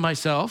thinking to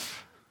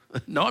myself,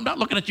 no, I'm not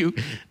looking at you.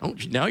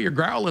 Now you're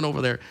growling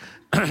over there.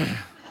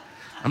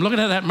 I'm looking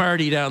at that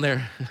Marty down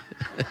there.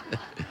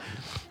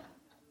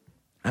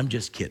 I'm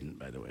just kidding,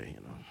 by the way,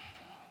 you know.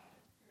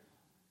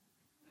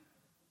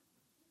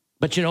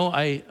 But you know,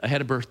 I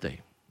had a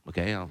birthday,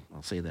 okay? I'll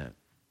say that.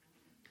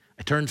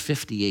 I turned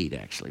 58,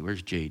 actually.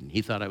 Where's Jaden?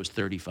 He thought I was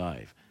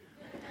 35.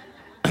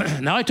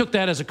 Now, I took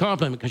that as a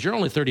compliment because you're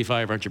only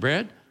 35, aren't you,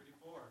 Brad?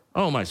 34.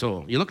 Oh, my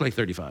soul. You look like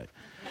 35.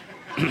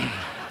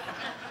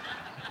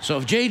 So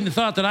if Jaden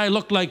thought that I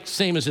looked like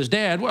same as his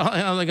dad, well,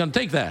 I'm going to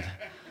take that.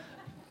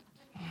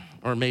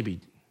 Or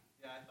maybe.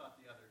 Yeah, I thought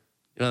the other.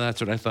 Well,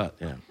 that's what I thought,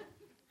 yeah.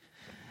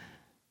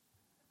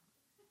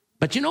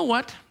 But you know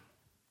what?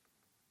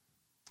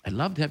 I'd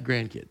love to have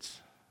grandkids.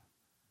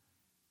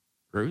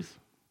 Ruth?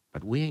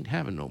 But we ain't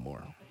having no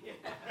more.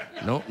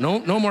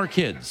 No more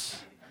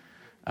kids.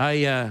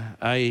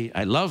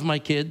 I love my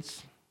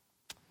kids,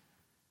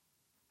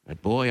 but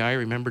boy, I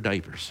remember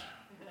diapers.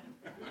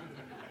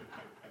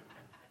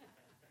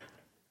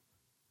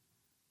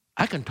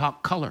 I can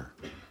talk color.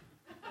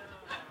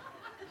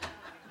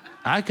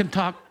 I can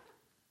talk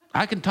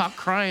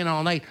crying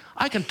all night.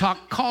 I can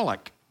talk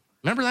colic.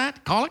 Remember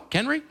that? Colic,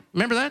 Henry?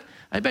 Remember that?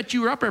 I bet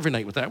you were up every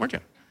night with that, weren't you?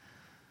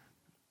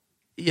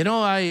 You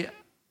know, I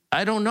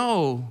don't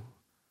know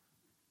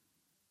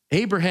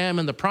Abraham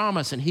and the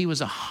promise, and he was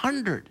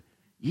 100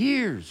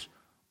 years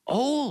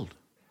old.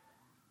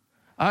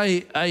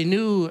 I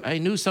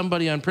knew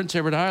somebody on Prince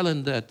Edward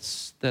Island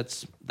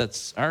that's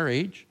our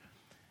age,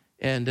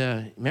 and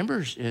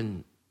remember,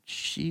 and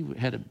she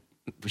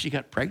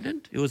got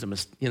pregnant. It was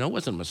it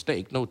wasn't a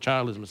mistake. No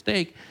child is a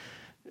mistake.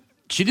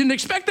 She didn't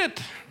expect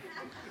it,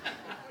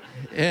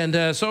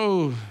 and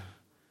so.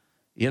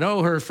 You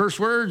know, her first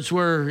words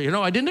were,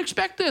 I didn't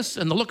expect this.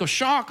 And the look of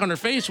shock on her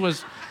face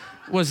was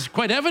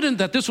quite evident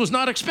that this was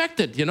not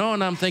expected, and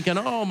I'm thinking,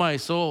 oh, my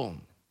soul.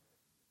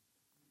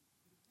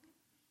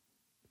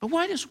 But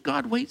why does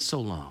God wait so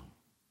long?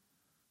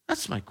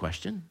 That's my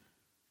question.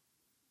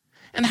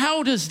 And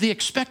how does the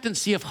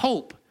expectancy of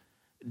hope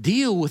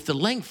deal with the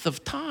length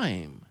of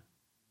time?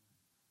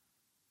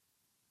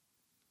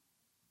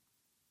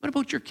 What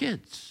about your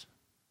kids?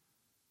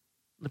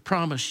 The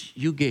promise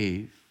you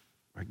gave,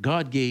 or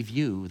God gave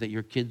you, that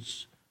your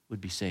kids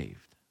would be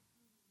saved.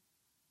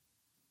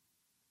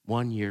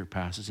 1 year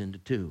passes into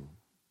 2.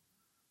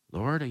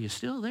 Lord, are you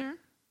still there?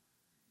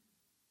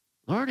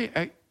 Lord,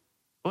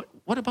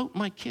 what about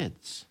my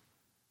kids?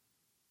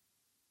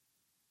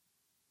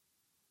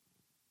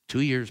 2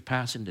 years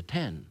pass into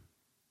 10.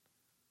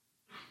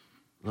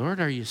 Lord,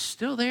 are you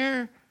still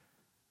there?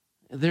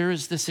 There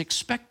is this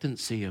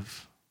expectancy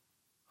of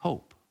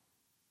hope.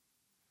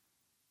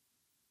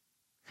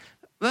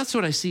 That's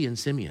what I see in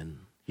Simeon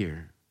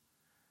here.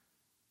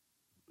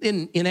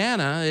 In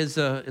Anna is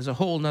a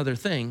whole nother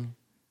thing.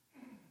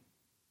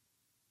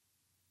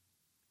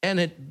 And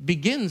it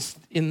begins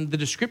in the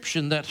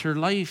description that her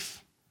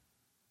life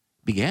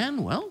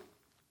began well,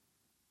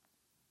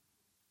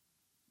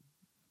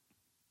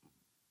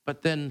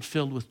 but then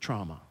filled with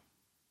trauma.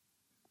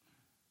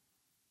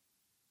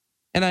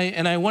 And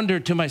I wonder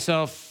to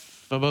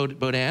myself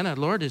about Anna,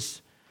 Lord,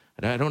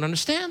 I don't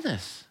understand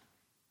this.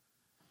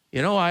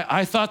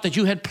 I thought that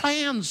you had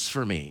plans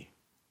for me.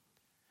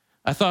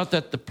 I thought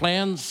that the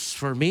plans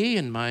for me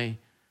and my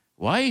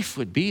wife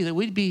would be that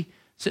we'd be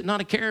sitting on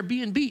a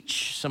Caribbean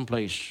beach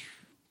someplace,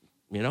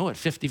 at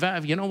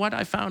 55. You know what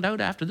I found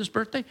out after this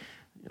birthday?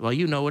 Well,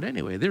 you know it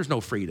anyway. There's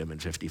no freedom in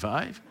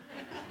 55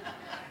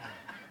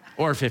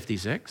 or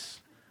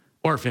 56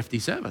 or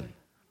 57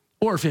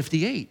 or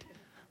 58.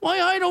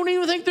 Why, I don't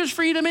even think there's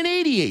freedom in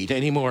 88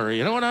 anymore.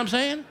 You know what I'm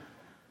saying?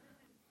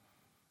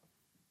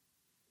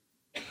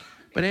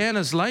 But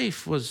Anna's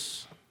life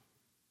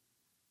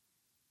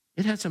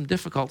it had some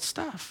difficult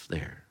stuff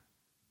there.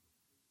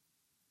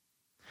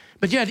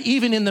 But yet,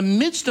 even in the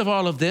midst of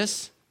all of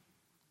this,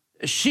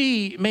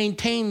 she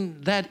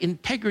maintained that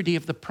integrity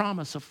of the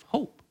promise of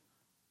hope,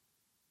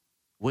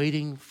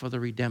 waiting for the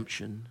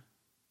redemption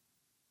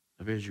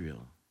of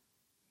Israel.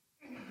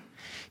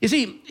 You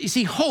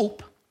see,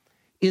 hope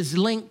is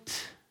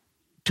linked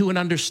to an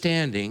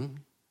understanding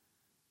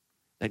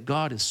that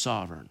God is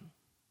sovereign.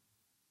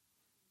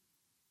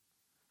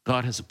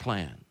 God has a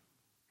plan.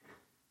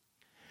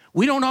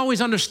 We don't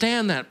always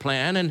understand that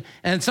plan,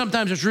 and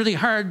sometimes it's really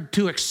hard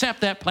to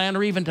accept that plan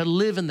or even to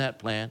live in that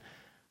plan,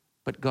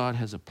 but God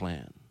has a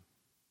plan.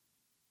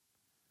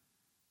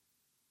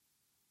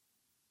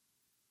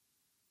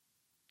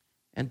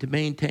 And to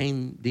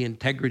maintain the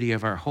integrity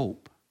of our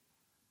hope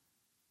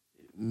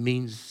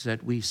means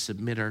that we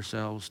submit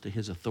ourselves to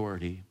his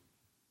authority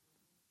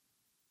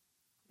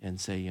and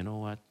say, you know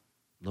what,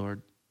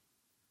 Lord,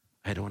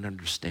 I don't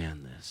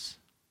understand this,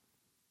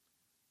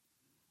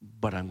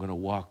 but I'm going to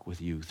walk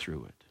with you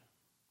through it.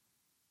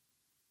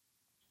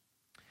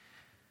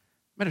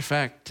 Matter of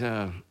fact,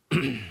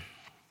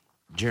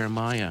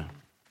 Jeremiah,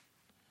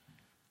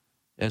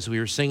 as we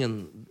were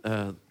singing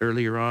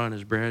earlier on,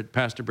 as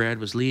Pastor Brad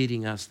was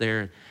leading us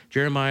there,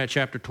 Jeremiah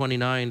chapter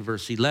 29,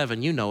 verse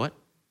 11, you know it.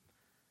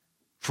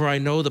 For I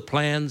know the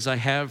plans I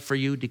have for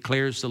you,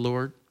 declares the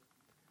Lord.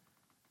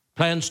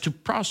 Plans to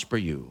prosper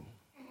you,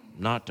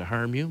 not to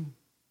harm you.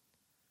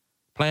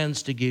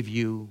 Plans to give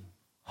you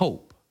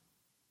hope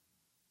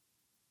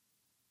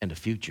and a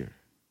future.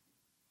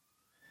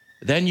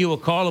 Then you will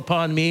call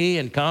upon me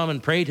and come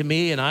and pray to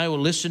me, and I will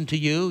listen to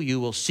you. You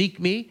will seek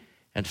me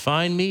and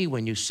find me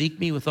when you seek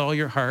me with all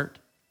your heart.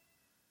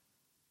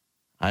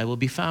 I will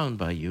be found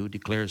by you,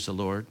 declares the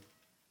Lord,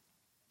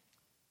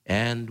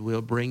 and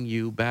will bring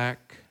you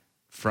back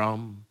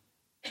from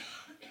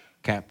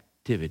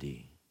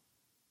captivity.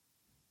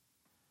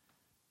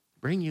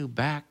 Bring you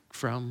back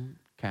from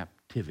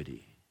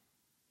captivity.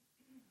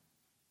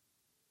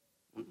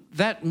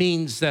 That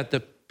means that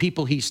the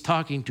people he's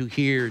talking to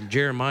here in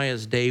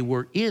Jeremiah's day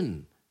were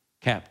in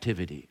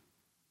captivity.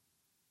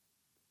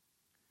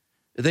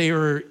 They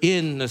were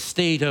in a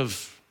state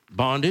of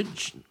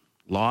bondage,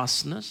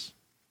 lostness.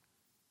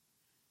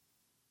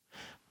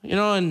 You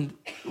know, and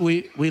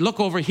we look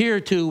over here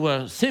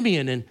to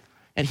Simeon,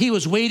 and he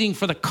was waiting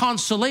for the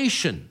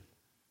consolation,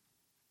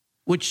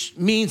 which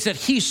means that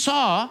he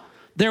saw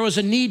there was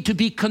a need to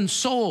be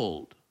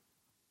consoled.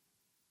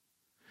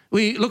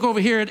 We look over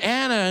here at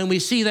Anna, and we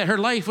see that her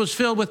life was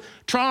filled with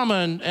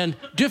trauma and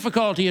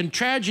difficulty and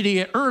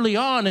tragedy early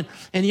on,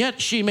 and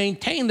yet she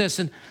maintained this,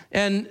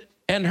 and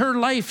her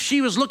life, she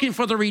was looking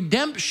for the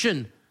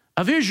redemption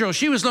of Israel.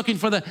 She was looking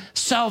for the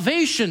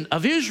salvation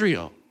of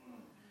Israel.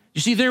 You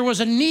see, there was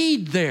a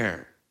need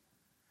there.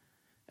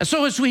 And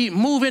so as we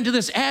move into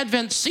this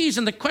Advent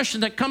season, the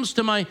question that comes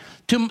to my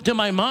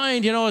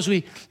mind, you know,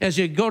 as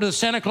you go to the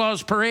Santa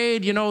Claus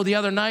parade, you know, the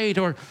other night,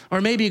 or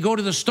maybe you go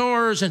to the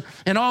stores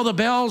and all the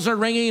bells are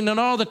ringing and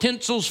all the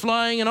tinsel's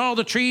flying and all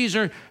the trees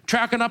are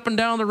tracking up and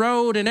down the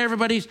road and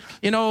everybody's,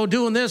 you know,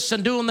 doing this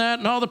and doing that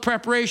and all the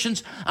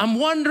preparations. I'm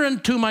wondering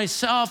to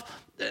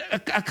myself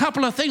a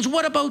couple of things.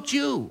 What about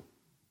you?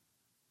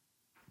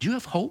 Do you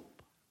have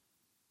hope?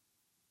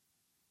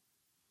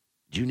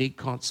 Do you need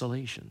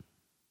consolation?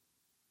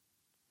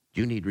 Do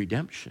you need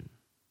redemption?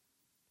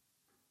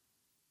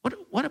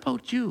 What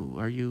about you?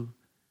 Are you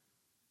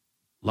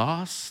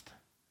lost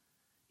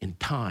in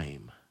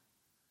time,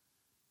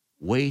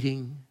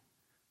 waiting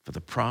for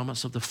the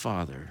promise of the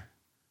Father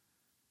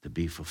to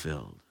be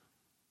fulfilled?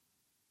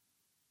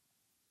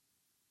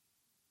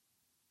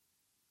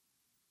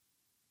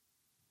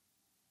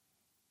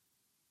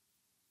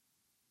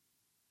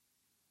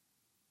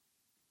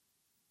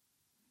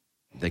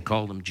 They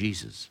called him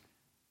Jesus,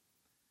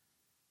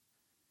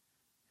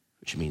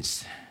 which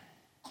means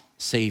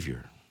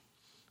Savior,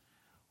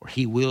 or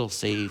he will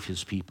save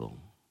his people.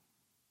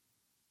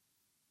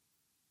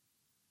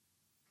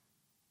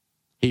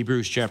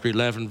 Hebrews chapter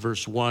 11,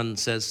 verse 1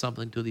 says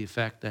something to the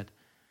effect that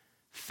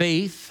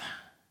faith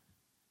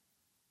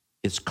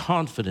is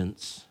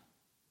confidence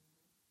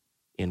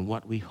in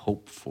what we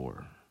hope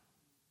for.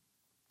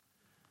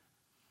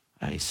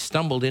 I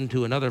stumbled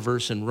into another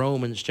verse in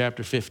Romans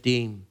chapter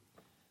 15.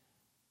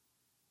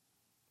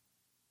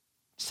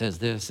 Says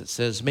this, it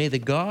says, may the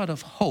God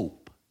of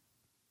hope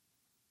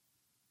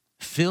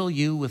fill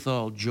you with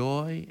all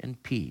joy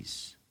and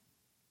peace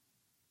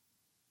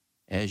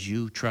as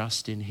you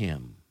trust in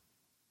him,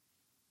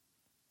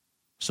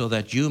 so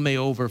that you may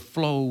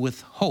overflow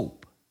with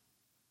hope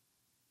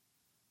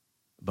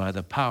by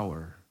the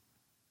power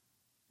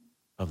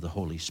of the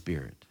Holy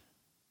Spirit.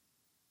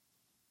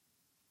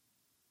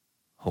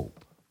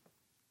 Hope.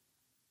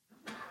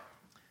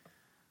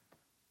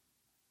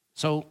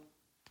 So,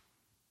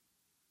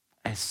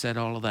 I said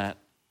all of that.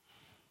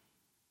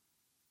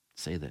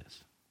 Say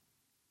this.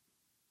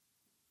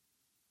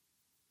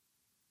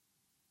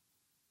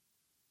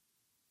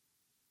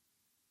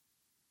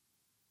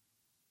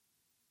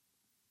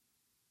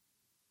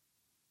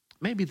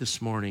 Maybe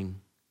this morning,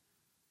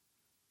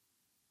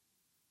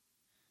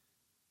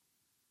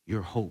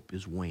 your hope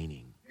is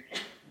waning.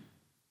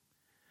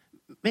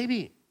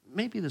 Maybe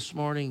this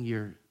morning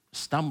you're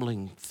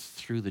stumbling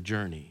through the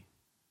journey.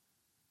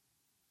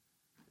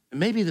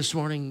 Maybe this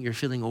morning you're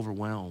feeling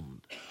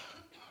overwhelmed,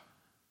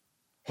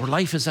 or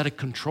life is out of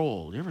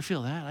control. You ever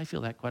feel that? I feel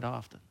that quite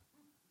often.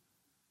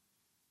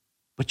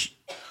 But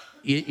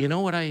you know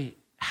what I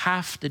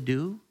have to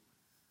do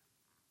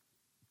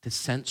to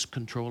sense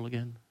control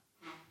again?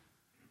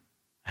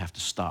 I have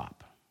to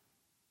stop.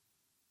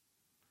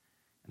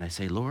 And I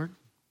say, Lord,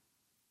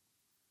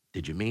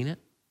 did you mean it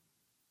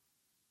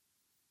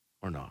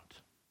or not?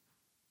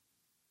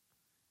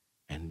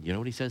 And you know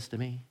what he says to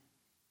me?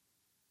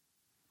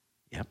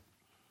 Yep,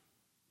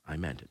 I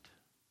meant it.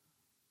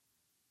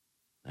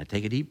 I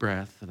take a deep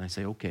breath and I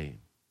say, okay,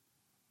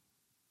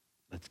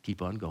 let's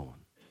keep on going.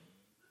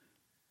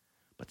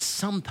 But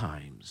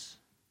sometimes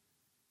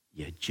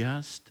you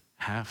just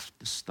have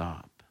to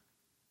stop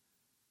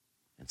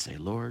and say,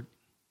 Lord,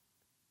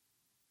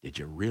 did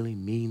you really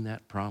mean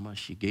that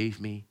promise you gave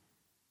me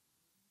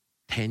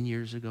 10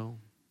 years ago,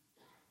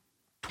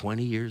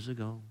 20 years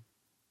ago,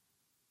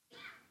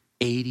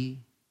 80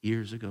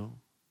 years ago?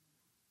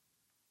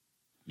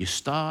 You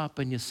stop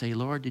and you say,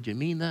 Lord, did you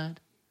mean that?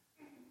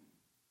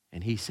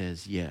 And he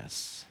says,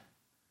 yes,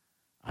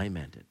 I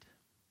meant it.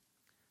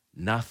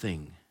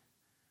 Nothing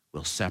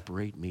will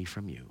separate me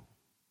from you.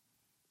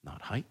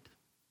 Not height,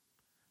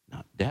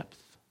 not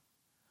depth,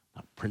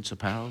 not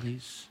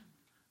principalities,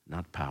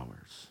 not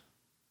powers.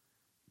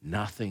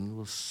 Nothing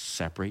will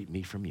separate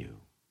me from you.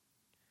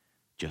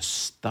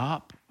 Just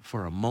stop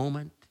for a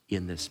moment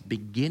in this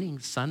beginning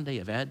Sunday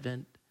of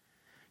Advent.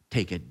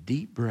 Take a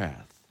deep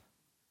breath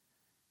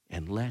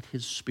and let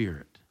his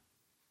Spirit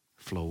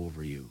flow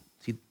over you.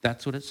 See,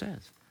 that's what it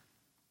says.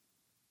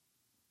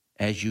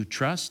 As you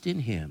trust in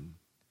him,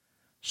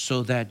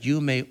 so that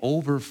you may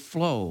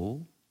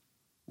overflow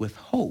with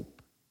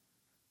hope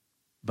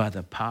by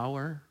the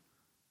power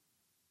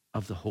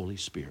of the Holy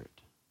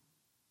Spirit.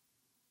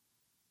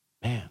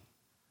 Man,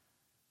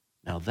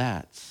 now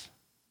that's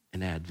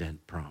an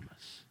Advent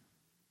promise.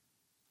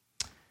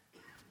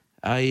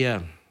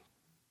 Maybe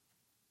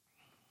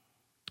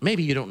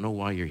you don't know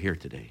why you're here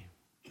today.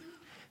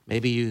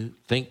 Maybe you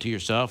think to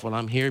yourself, well,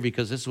 I'm here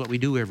because this is what we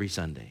do every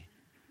Sunday.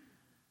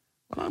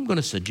 Well, I'm going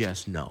to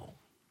suggest no.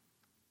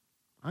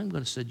 I'm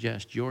going to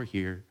suggest you're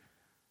here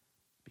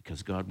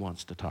because God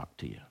wants to talk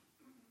to you.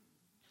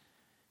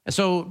 And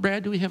so,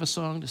 Brad, do we have a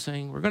song to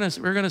sing? We're going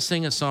to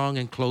sing a song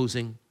in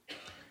closing.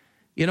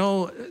 You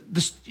know,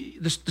 the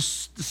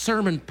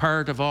sermon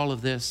part of all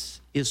of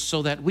this is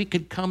so that we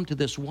could come to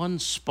this one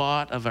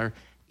spot of our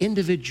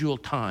individual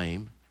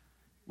time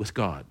with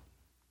God.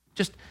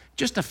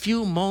 Just a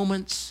few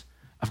moments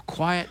of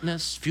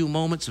quietness, few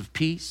moments of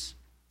peace.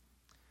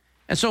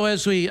 And so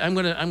I'm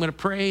going to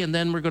pray, and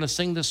then we're going to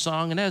sing this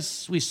song. And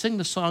as we sing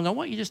the song, I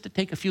want you just to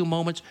take a few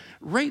moments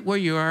right where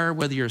you are,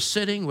 whether you're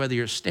sitting, whether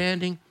you're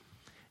standing.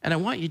 And I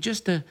want you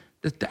just to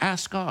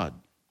ask God,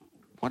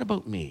 what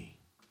about me?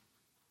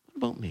 What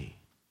about me?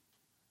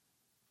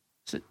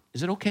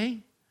 Is it okay?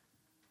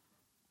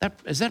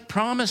 Is that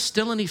promise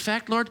still in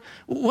effect, Lord?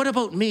 What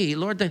about me?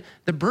 Lord,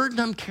 the burden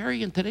I'm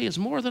carrying today is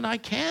more than I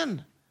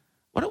can.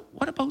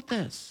 What about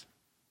this?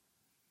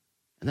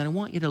 And then I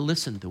want you to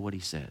listen to what he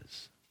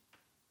says.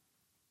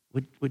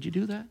 Would you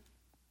do that?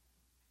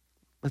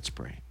 Let's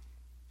pray.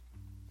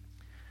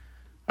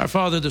 Our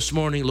Father, this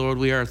morning, Lord,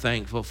 we are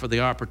thankful for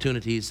the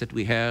opportunities that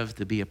we have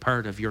to be a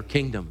part of your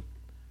kingdom.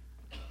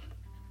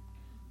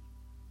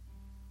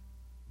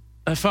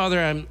 Father,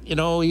 I'm,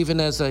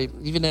 even as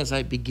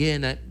I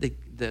begin,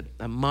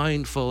 I'm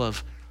mindful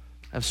of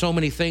so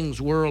many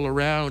things whirl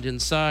around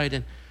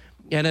inside.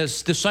 And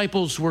as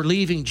disciples were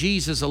leaving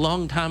Jesus a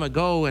long time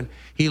ago, and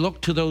he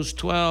looked to those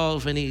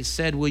 12 and he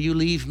said, will you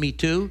leave me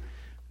too?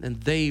 And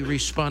they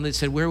responded and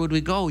said, where would we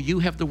go? You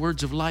have the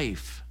words of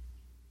life.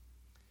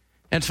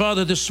 And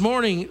Father, this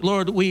morning,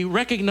 Lord, we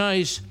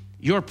recognize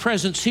your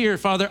presence here.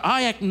 Father,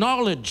 I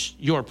acknowledge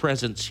your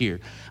presence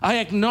here. I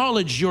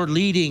acknowledge your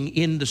leading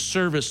in the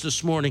service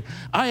this morning.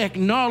 I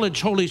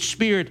acknowledge, Holy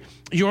Spirit,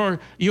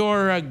 your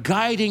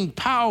guiding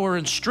power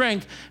and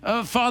strength.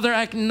 Father,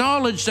 I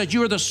acknowledge that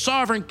you are the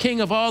sovereign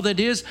King of all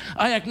that is.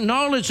 I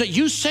acknowledge that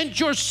you sent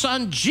your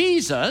Son,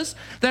 Jesus,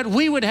 that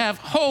we would have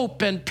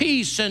hope and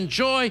peace and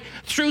joy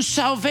through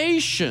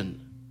salvation.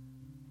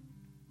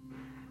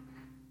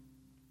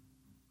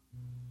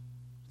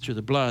 Through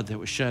the blood that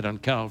was shed on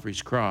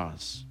Calvary's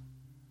cross.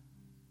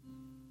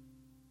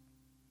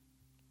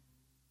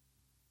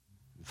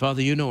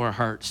 Father, you know our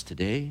hearts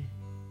today.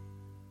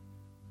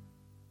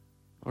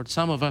 Lord,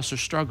 some of us are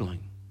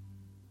struggling.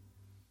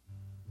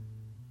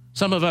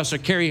 Some of us are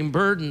carrying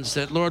burdens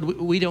that, Lord,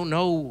 we don't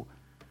know.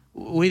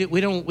 We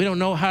don't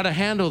know how to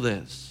handle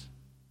this.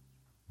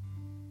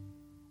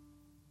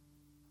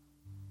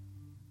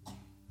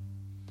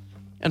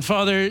 And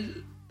Father,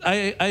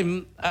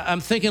 I'm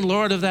thinking,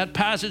 Lord, of that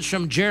passage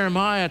from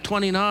Jeremiah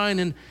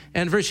 29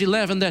 and verse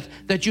 11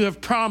 that you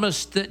have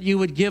promised that you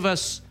would give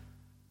us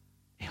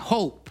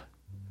hope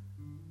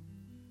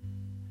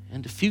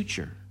and a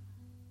future.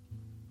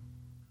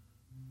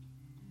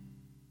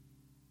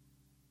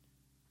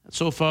 And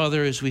so,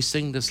 Father, as we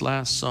sing this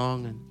last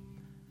song, and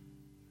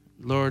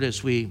Lord,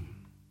 as we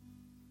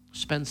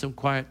spend some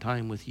quiet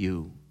time with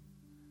you,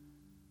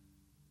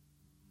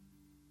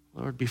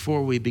 Lord,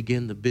 before we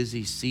begin the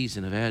busy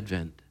season of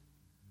Advent,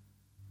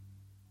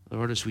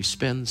 Lord, as we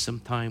spend some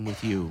time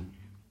with you,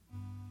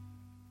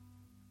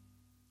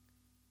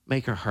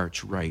 make our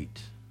hearts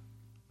right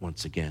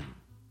once again.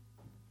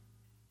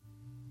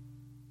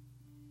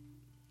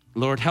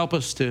 Lord, help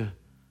us to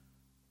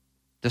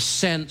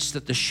sense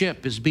that the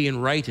ship is being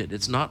righted.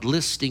 It's not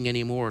listing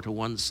anymore to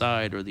one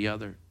side or the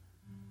other.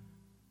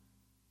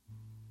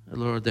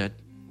 Lord, that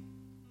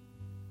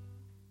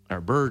Our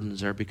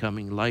burdens are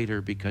becoming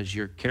lighter because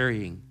you're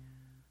carrying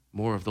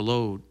more of the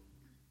load.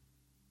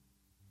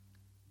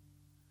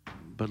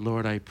 But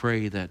Lord, I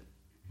pray that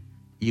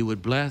you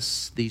would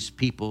bless these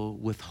people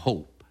with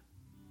hope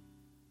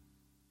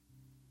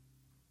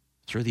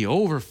through the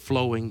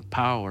overflowing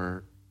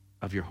power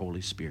of your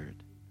Holy Spirit.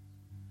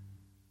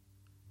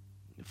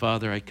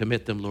 Father, I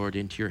commit them, Lord,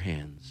 into your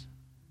hands.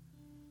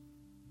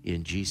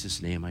 In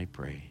Jesus' name I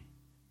pray.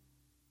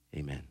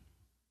 Amen.